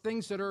about the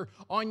things that are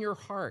on your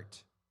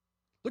heart.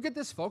 Look at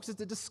this, folks.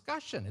 It's a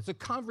discussion. It's a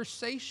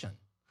conversation.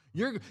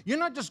 You're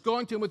not just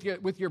going to him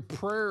with your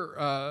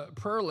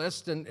prayer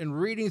list and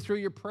reading through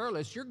your prayer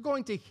list. You're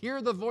going to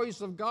hear the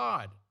voice of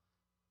God.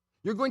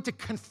 You're going to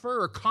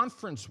confer a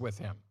conference with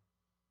him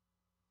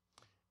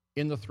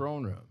in the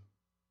throne room.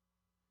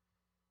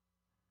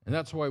 And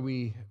that's why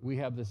we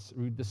have this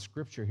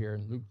scripture here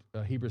in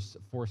Hebrews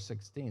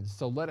 4:16.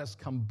 So let us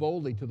come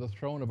boldly to the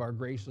throne of our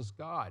gracious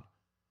God.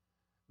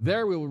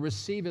 There we will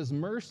receive his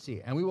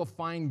mercy, and we will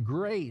find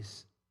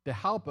grace to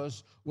help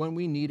us when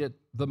we need it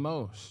the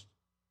most.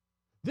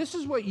 This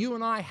is what you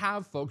and I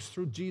have, folks,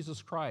 through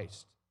Jesus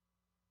Christ.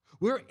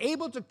 We're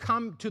able to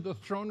come to the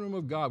throne room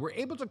of God. We're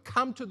able to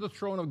come to the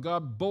throne of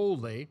God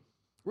boldly.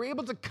 We're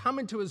able to come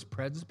into his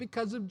presence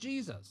because of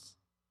Jesus.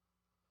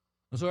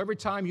 And so every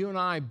time you and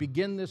I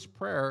begin this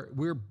prayer,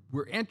 we're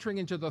entering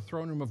into the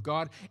throne room of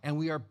God, and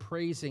we are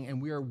praising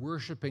and we are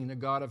worshiping the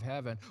God of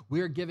heaven.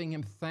 We are giving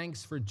him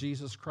thanks for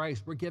Jesus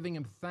Christ. We're giving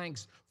him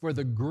thanks for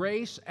the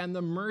grace and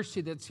the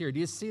mercy that's here. Do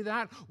you see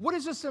that? What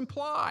does this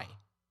imply?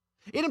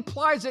 It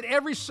implies that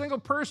every single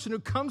person who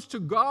comes to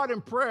God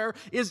in prayer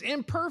is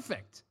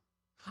imperfect.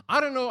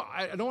 I don't know,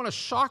 I don't want to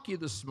shock you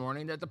this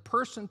morning that the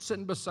person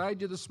sitting beside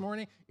you this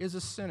morning is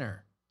a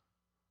sinner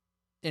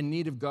in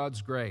need of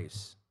God's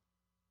grace.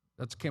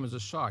 That came as a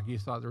shock. You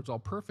thought there was all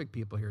perfect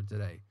people here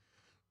today.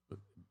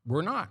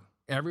 We're not.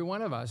 Every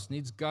one of us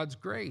needs God's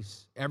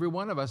grace. Every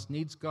one of us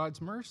needs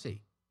God's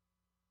mercy.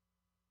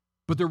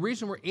 But the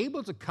reason we're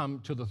able to come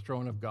to the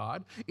throne of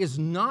God is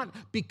not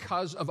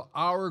because of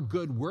our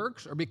good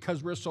works or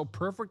because we're so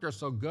perfect or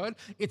so good.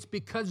 It's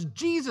because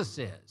Jesus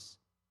is.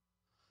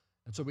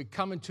 And so we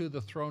come into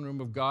the throne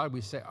room of God.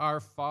 We say, our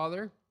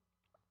Father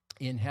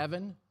in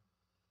heaven,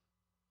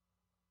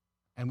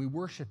 and we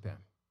worship him,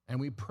 and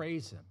we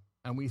praise him,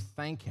 and we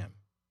thank him,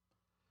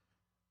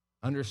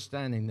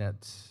 understanding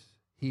that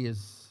he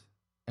is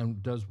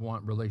and does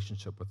want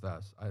relationship with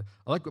us. I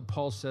like what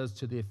Paul says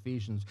to the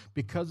Ephesians.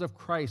 Because of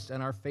Christ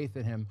and our faith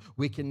in him,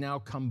 we can now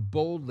come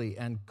boldly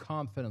and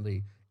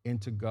confidently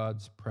into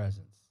God's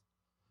presence.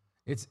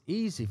 It's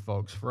easy,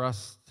 folks, for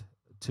us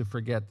to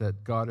forget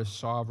that God is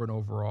sovereign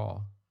over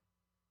all.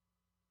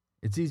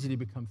 It's easy to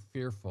become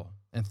fearful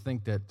and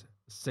think that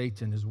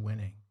Satan is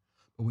winning.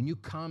 But when you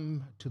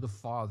come to the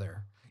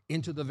Father,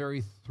 into the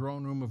very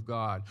throne room of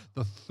God,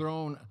 the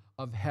throne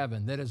of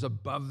heaven that is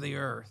above the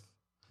earth,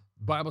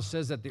 the Bible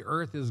says that the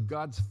earth is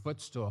God's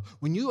footstool.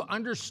 When you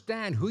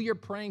understand who you're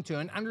praying to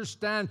and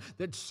understand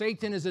that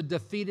Satan is a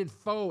defeated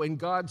foe in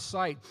God's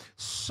sight,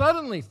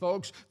 suddenly,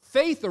 folks,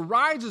 faith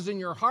arises in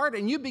your heart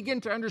and you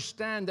begin to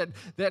understand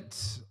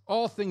that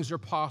all things are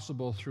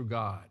possible through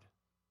God.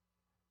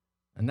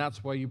 And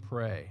that's why you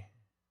pray,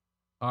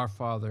 Our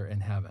Father in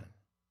heaven.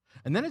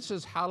 And then it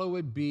says,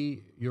 hallowed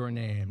be your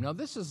name. Now,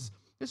 this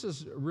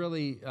has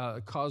really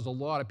caused a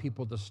lot of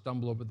people to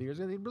stumble over the years.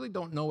 They really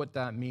don't know what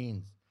that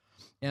means.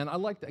 And I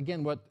like,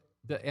 again, what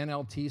the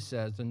NLT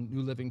says in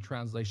New Living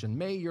Translation.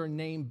 May your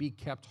name be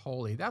kept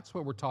holy. That's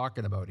what we're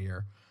talking about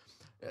here.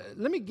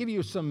 Let me give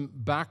you some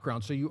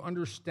background so you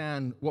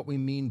understand what we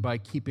mean by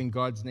keeping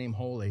God's name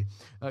holy.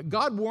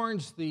 God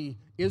warns the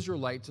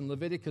Israelites in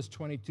Leviticus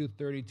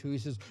 22:32. He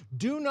says,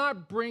 do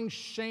not bring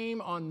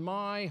shame on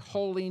my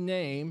holy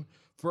name,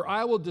 for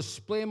I will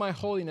display my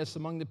holiness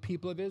among the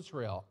people of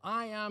Israel.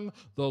 I am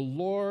the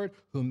Lord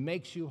who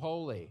makes you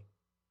holy.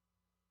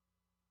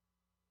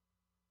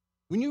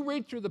 When you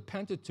read through the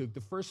Pentateuch,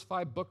 the first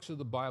 5 books of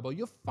the Bible,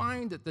 you'll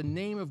find that the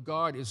name of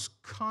God is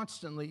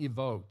constantly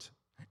evoked.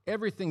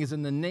 Everything is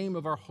in the name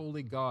of our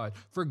holy God,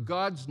 for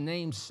God's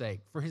name's sake,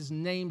 for his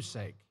name's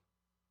sake.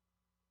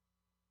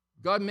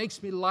 God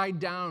makes me lie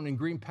down in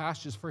green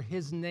pastures for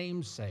his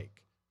name's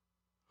sake.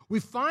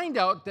 We find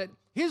out that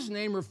his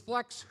name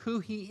reflects who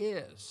he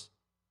is.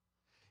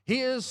 He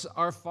is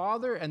our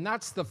Father, and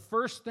that's the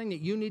first thing that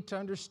you need to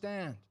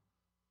understand.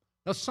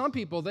 Now, some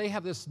people, they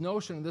have this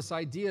notion, this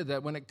idea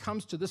that when it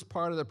comes to this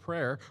part of the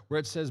prayer where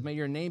it says, may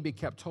your name be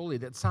kept holy,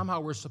 that somehow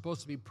we're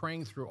supposed to be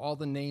praying through all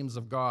the names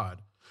of God.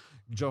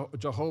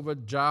 Jehovah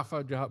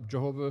Japha,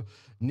 Jehovah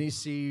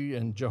Nisi,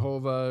 and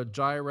Jehovah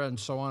Jireh, and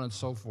so on and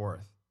so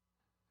forth.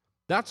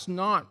 That's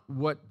not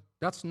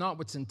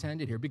what's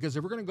intended here, because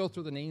if we're going to go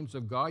through the names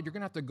of God, you're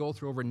going to have to go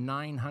through over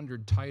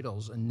 900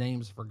 titles and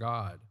names for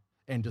God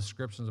and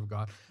descriptions of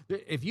God.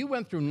 If you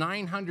went through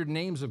 900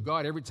 names of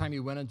God every time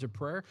you went into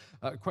prayer,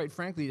 quite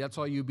frankly, that's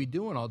all you'd be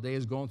doing all day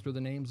is going through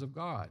the names of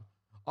God.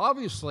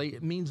 Obviously,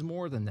 it means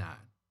more than that.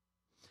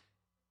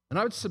 And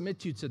I would submit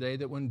to you today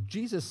that when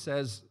Jesus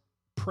says,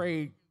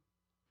 pray,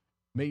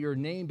 may your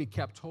name be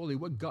kept holy,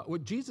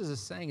 what Jesus is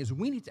saying is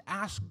we need to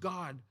ask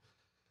God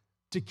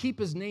to keep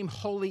his name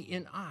holy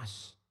in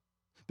us.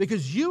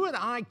 Because you and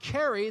I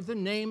carry the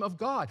name of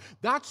God.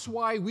 That's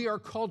why we are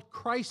called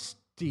Christians.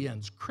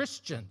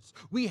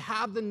 We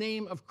have the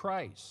name of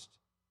Christ.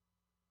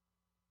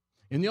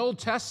 In the Old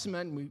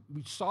Testament,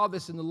 we saw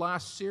this in the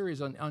last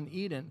series on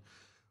Eden,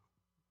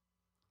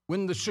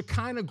 when the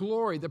Shekinah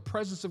glory, the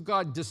presence of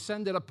God,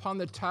 descended upon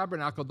the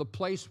tabernacle, the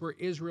place where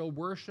Israel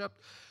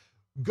worshiped,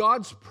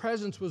 God's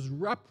presence was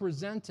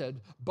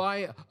represented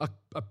by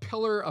a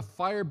pillar of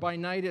fire by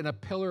night and a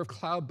pillar of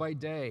cloud by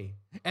day.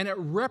 And it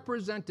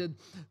represented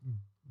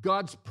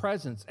God's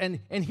presence. And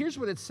here's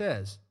what it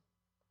says.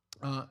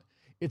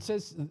 It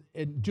says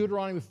in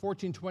Deuteronomy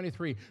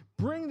 14:23,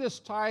 bring this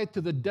tithe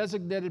to the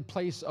designated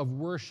place of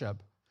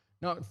worship.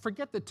 Now,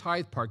 forget the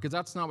tithe part, because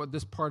that's not what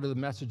this part of the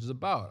message is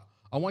about.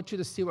 I want you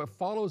to see what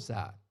follows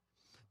that.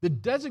 The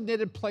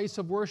designated place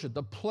of worship,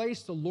 the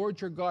place the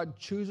Lord your God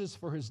chooses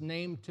for his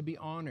name to be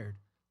honored.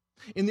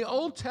 In the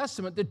Old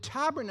Testament, the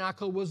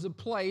tabernacle was the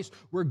place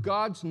where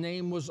God's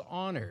name was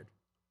honored.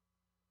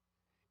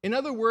 In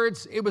other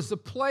words,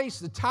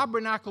 the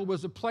tabernacle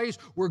was a place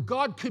where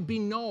God could be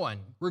known,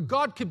 where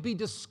God could be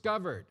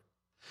discovered.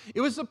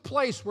 It was a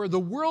place where the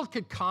world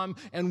could come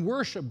and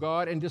worship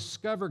God and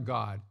discover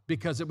God,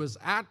 because it was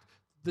at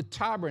the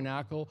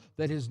tabernacle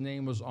that his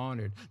name was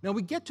honored. Now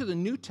we get to the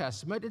New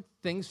Testament, and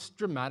things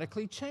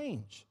dramatically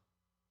change.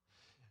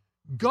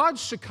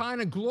 God's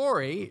Shekinah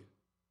glory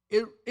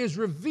is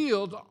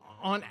revealed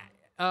on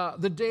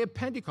the day of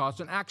Pentecost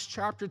in Acts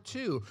chapter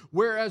 2.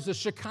 Whereas the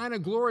Shekinah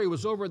glory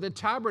was over the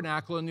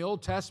tabernacle in the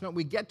Old Testament,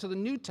 we get to the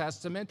New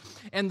Testament,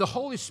 and the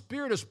Holy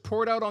Spirit is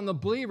poured out on the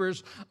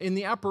believers in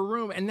the upper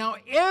room. And now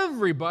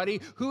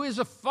everybody who is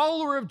a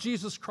follower of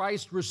Jesus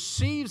Christ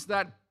receives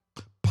that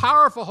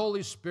powerful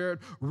Holy Spirit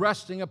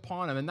resting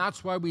upon him. And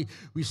that's why we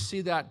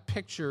see that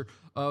picture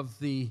of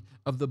the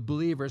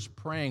believers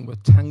praying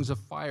with tongues of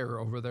fire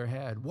over their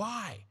head.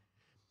 Why?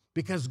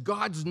 Because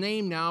God's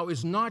name now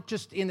is not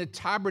just in a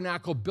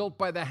tabernacle built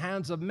by the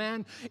hands of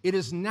men. It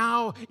is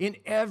now in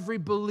every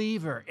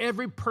believer,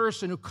 every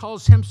person who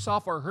calls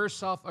himself or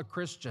herself a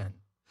Christian.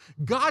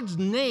 God's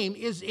name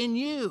is in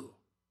you.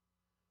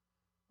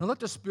 Now let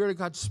the Spirit of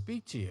God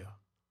speak to you.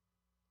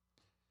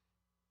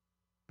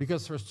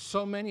 Because for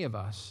so many of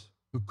us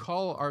who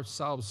call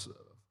ourselves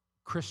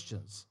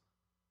Christians,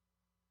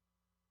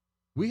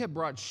 we have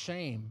brought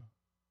shame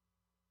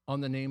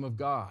on the name of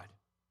God.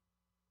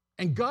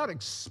 And God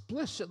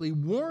explicitly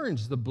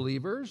warns the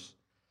believers,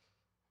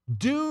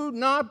 do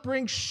not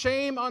bring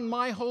shame on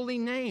my holy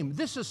name.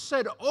 This is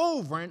said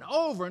over and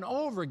over and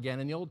over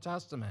again in the Old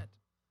Testament.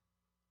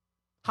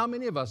 How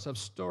many of us have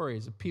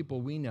stories of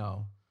people we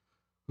know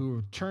who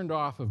were turned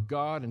off of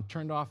God and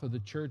turned off of the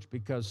church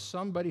because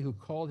somebody who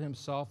called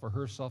himself or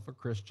herself a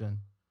Christian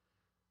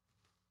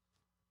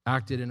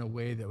acted in a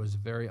way that was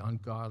very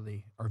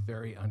ungodly or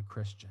very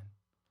unchristian.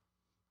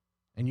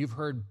 And you've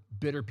heard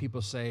bitter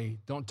people say,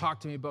 don't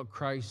talk to me about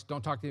Christ,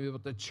 don't talk to me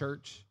about the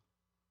church.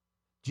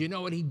 Do you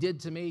know what he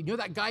did to me? You know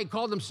that guy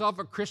called himself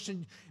a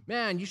Christian?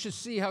 Man, you should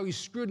see how he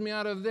screwed me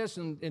out of this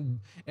and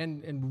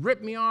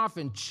ripped me off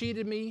and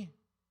cheated me.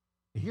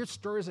 I hear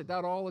stories like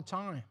that all the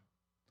time.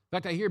 In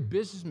fact, I hear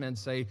businessmen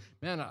say,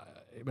 man,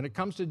 when it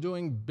comes to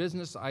doing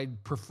business, I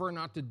prefer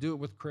not to do it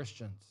with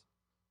Christians.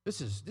 This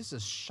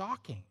is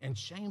shocking and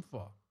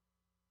shameful.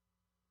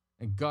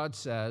 And God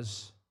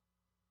says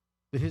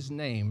that his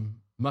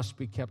name must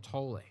be kept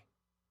holy.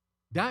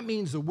 That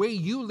means the way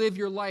you live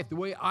your life, the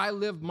way I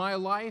live my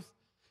life,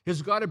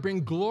 has got to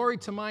bring glory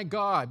to my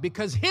God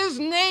because his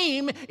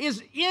name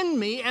is in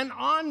me and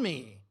on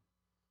me.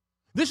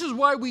 This is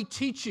why we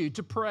teach you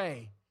to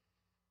pray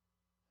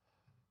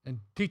and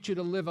teach you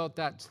to live out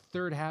that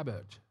third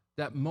habit,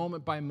 that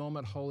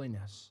moment-by-moment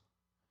holiness.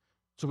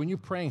 So when you're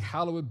praying,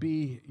 hallowed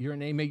be your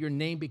name, may your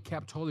name be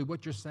kept holy,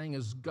 what you're saying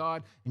is,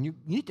 God, and you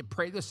need to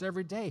pray this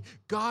every day,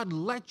 God,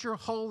 let your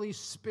Holy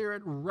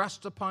Spirit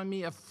rest upon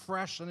me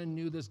afresh and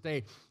anew this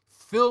day.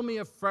 Fill me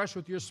afresh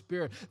with your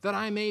Spirit, that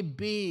I may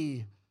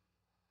be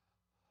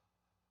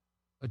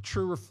a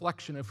true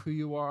reflection of who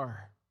you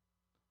are.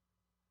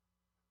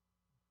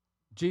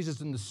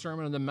 Jesus, in the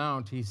Sermon on the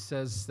Mount, he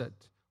says that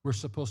we're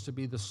supposed to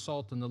be the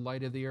salt and the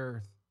light of the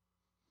earth.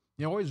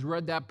 You always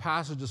read that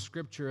passage of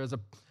Scripture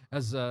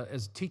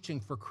as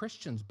teaching for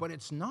Christians, but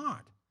it's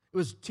not. It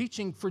was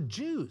teaching for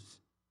Jews.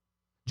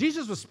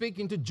 Jesus was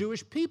speaking to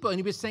Jewish people, and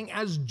he was saying,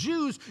 as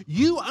Jews,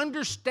 you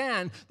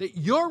understand that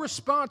your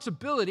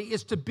responsibility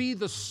is to be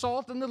the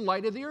salt and the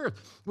light of the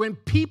earth. When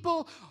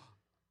people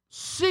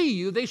see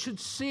you, they should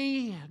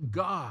see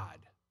God.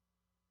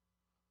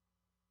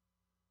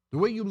 The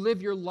way you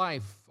live your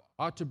life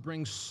ought to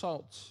bring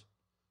salt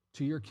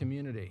to your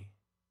community.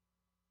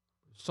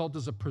 Salt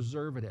is a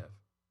preservative.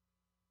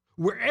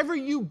 Wherever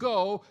you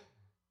go,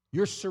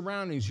 your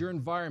surroundings, your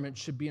environment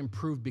should be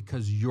improved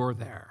because you're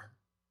there.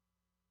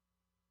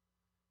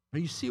 Now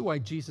you see why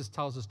Jesus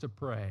tells us to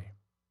pray.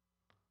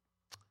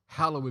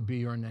 Hallowed be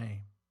your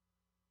name.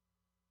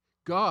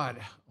 God,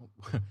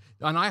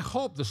 and I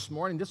hope this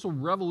morning this will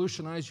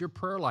revolutionize your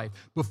prayer life.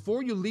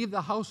 Before you leave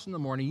the house in the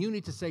morning, you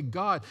need to say,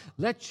 God,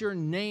 let your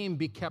name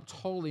be kept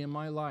holy in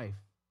my life.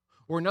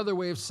 Or another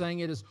way of saying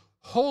it is,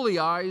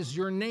 holyize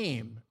your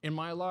name in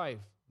my life.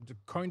 It's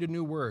a kind of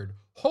new word.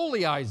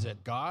 Holyize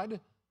it, God.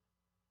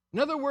 In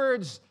other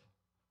words,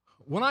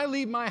 when I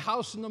leave my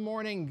house in the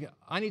morning,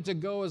 I need to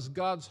go as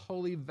God's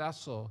holy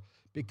vessel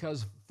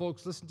because,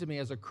 folks, listen to me,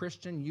 as a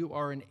Christian, you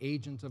are an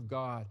agent of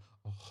God,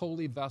 a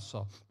holy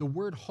vessel. The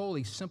word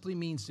holy simply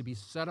means to be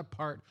set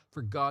apart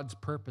for God's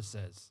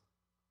purposes.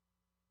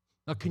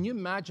 Now, can you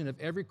imagine if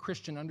every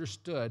Christian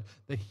understood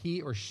that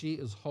he or she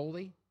is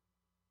holy?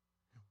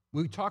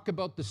 When we talk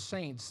about the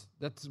saints,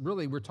 that's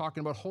really, we're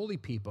talking about holy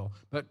people.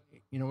 But,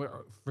 you know,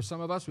 for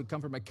some of us, we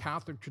come from a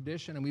Catholic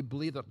tradition, and we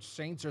believe that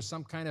saints are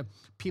some kind of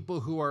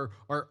people who are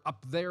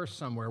up there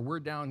somewhere.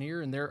 We're down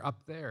here, and they're up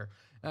there.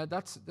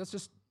 That's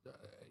just,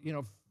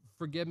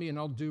 forgive me in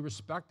all due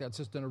respect, that's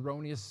just an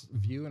erroneous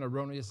view, an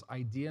erroneous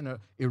idea, and an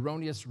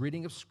erroneous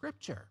reading of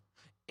Scripture.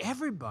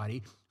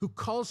 Everybody who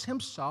calls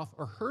himself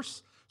or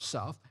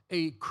herself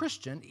a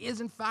Christian is,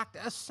 in fact,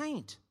 a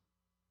saint.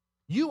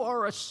 You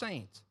are a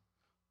saint.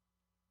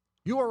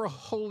 You are a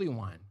holy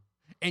one,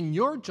 and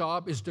your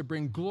job is to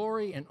bring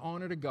glory and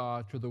honor to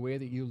God through the way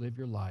that you live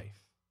your life.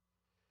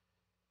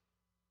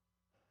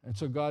 And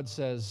so God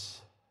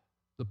says,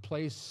 the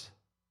place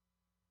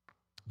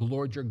the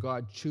Lord your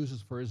God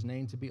chooses for his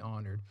name to be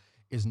honored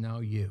is now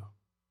you.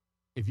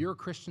 If you're a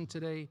Christian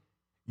today,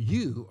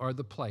 you are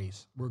the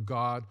place where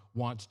God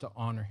wants to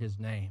honor his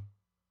name.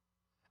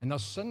 And now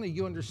suddenly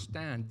you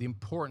understand the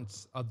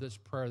importance of this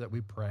prayer that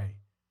we pray.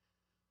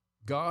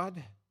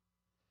 God,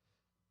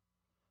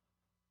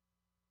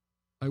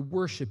 I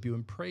worship you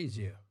and praise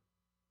you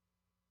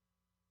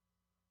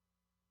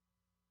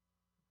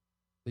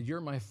that you're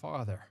my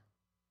Father,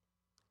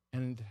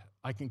 and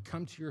I can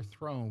come to your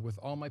throne with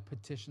all my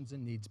petitions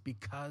and needs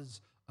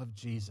because of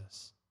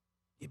Jesus.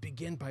 You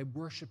begin by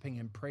worshiping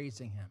and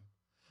praising him,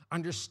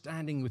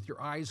 understanding with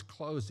your eyes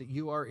closed that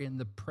you are in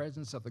the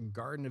presence of the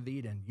Garden of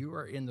Eden. You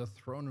are in the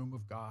throne room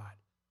of God.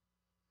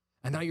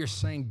 And now you're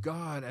saying,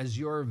 God, as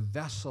your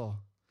vessel,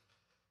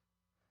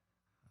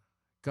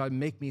 God,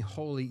 make me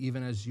holy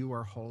even as you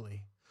are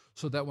holy,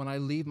 so that when I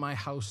leave my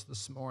house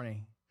this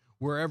morning,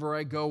 wherever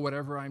I go,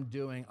 whatever I'm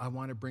doing, I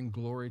want to bring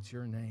glory to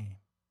your name.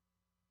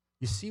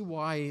 You see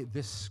why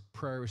this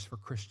prayer is for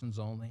Christians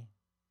only?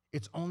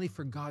 It's only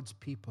for God's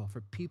people,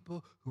 for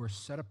people who are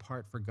set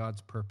apart for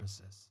God's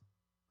purposes.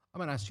 I'm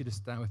going to ask you to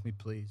stand with me,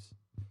 please.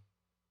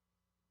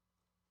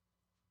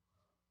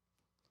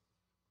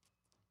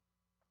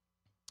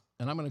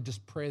 And I'm going to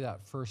just pray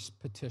that first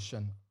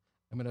petition.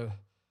 I'm going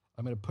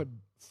to put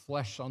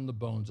flesh on the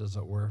bones, as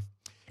it were.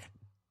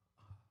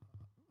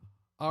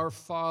 Our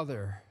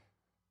Father,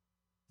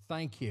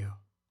 thank you.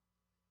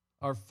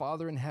 Our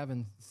Father in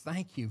heaven,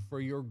 thank you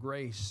for your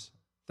grace.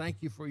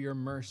 Thank you for your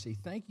mercy.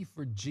 Thank you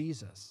for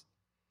Jesus,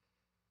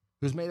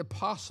 who's made it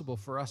possible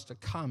for us to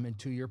come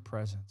into your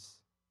presence.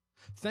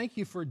 Thank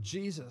you for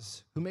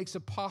Jesus, who makes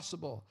it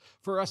possible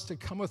for us to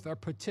come with our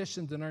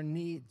petitions and our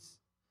needs.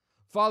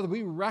 Father,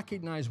 we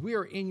recognize we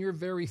are in your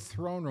very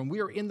throne room.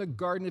 We are in the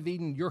Garden of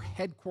Eden, your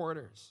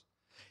headquarters.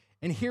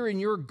 And here in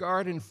your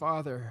garden,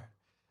 Father,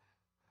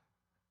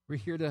 we're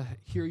here to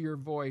hear your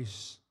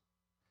voice.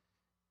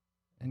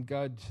 And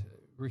God,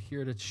 we're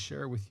here to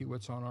share with you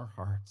what's on our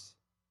hearts.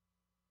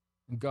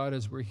 And God,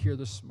 as we're here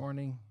this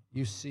morning,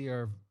 you see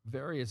our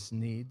various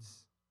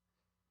needs.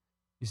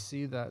 You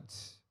see that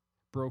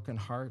broken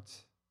heart.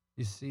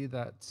 You see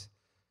that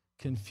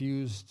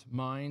confused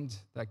mind,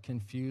 that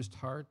confused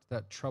heart,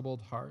 that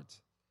troubled heart,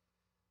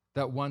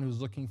 that one who's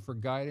looking for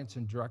guidance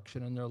and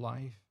direction in their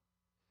life.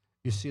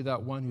 You see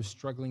that one who's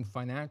struggling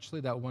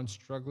financially, that one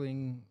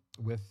struggling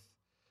with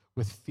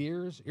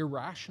fears,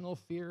 irrational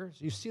fears.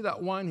 You see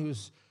that one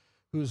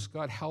who's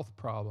got health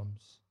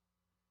problems.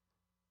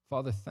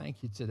 Father,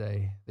 thank you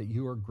today that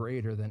you are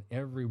greater than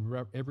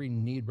every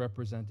need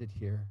represented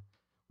here.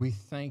 We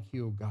thank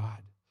you,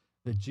 God,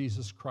 that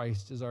Jesus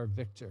Christ is our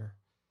victor.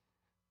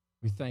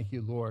 We thank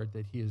you, Lord,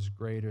 that he is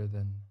greater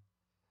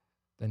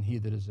than he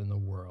that is in the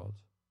world.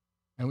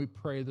 And we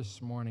pray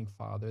this morning,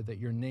 Father, that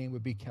your name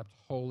would be kept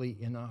holy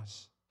in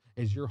us.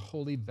 As your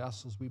holy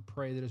vessels, we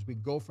pray that as we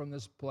go from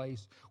this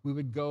place, we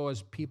would go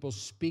as people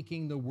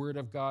speaking the word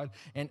of God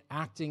and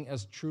acting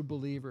as true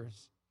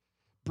believers,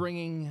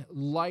 bringing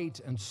light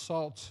and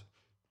salt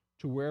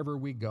to wherever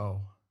we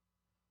go.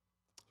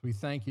 We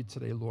thank you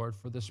today, Lord,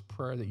 for this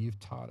prayer that you've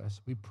taught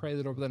us. We pray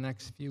that over the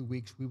next few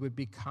weeks, we would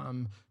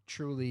become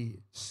truly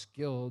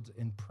skilled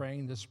in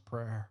praying this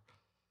prayer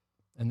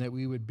and that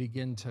we would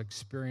begin to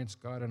experience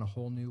God in a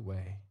whole new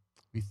way.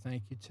 We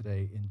thank you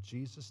today in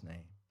Jesus'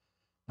 name.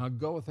 Now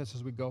go with us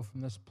as we go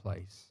from this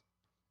place,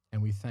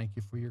 and we thank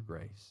you for your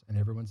grace. And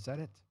everyone said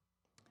it?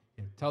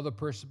 Tell the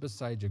person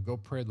beside you, go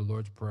pray the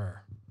Lord's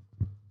Prayer.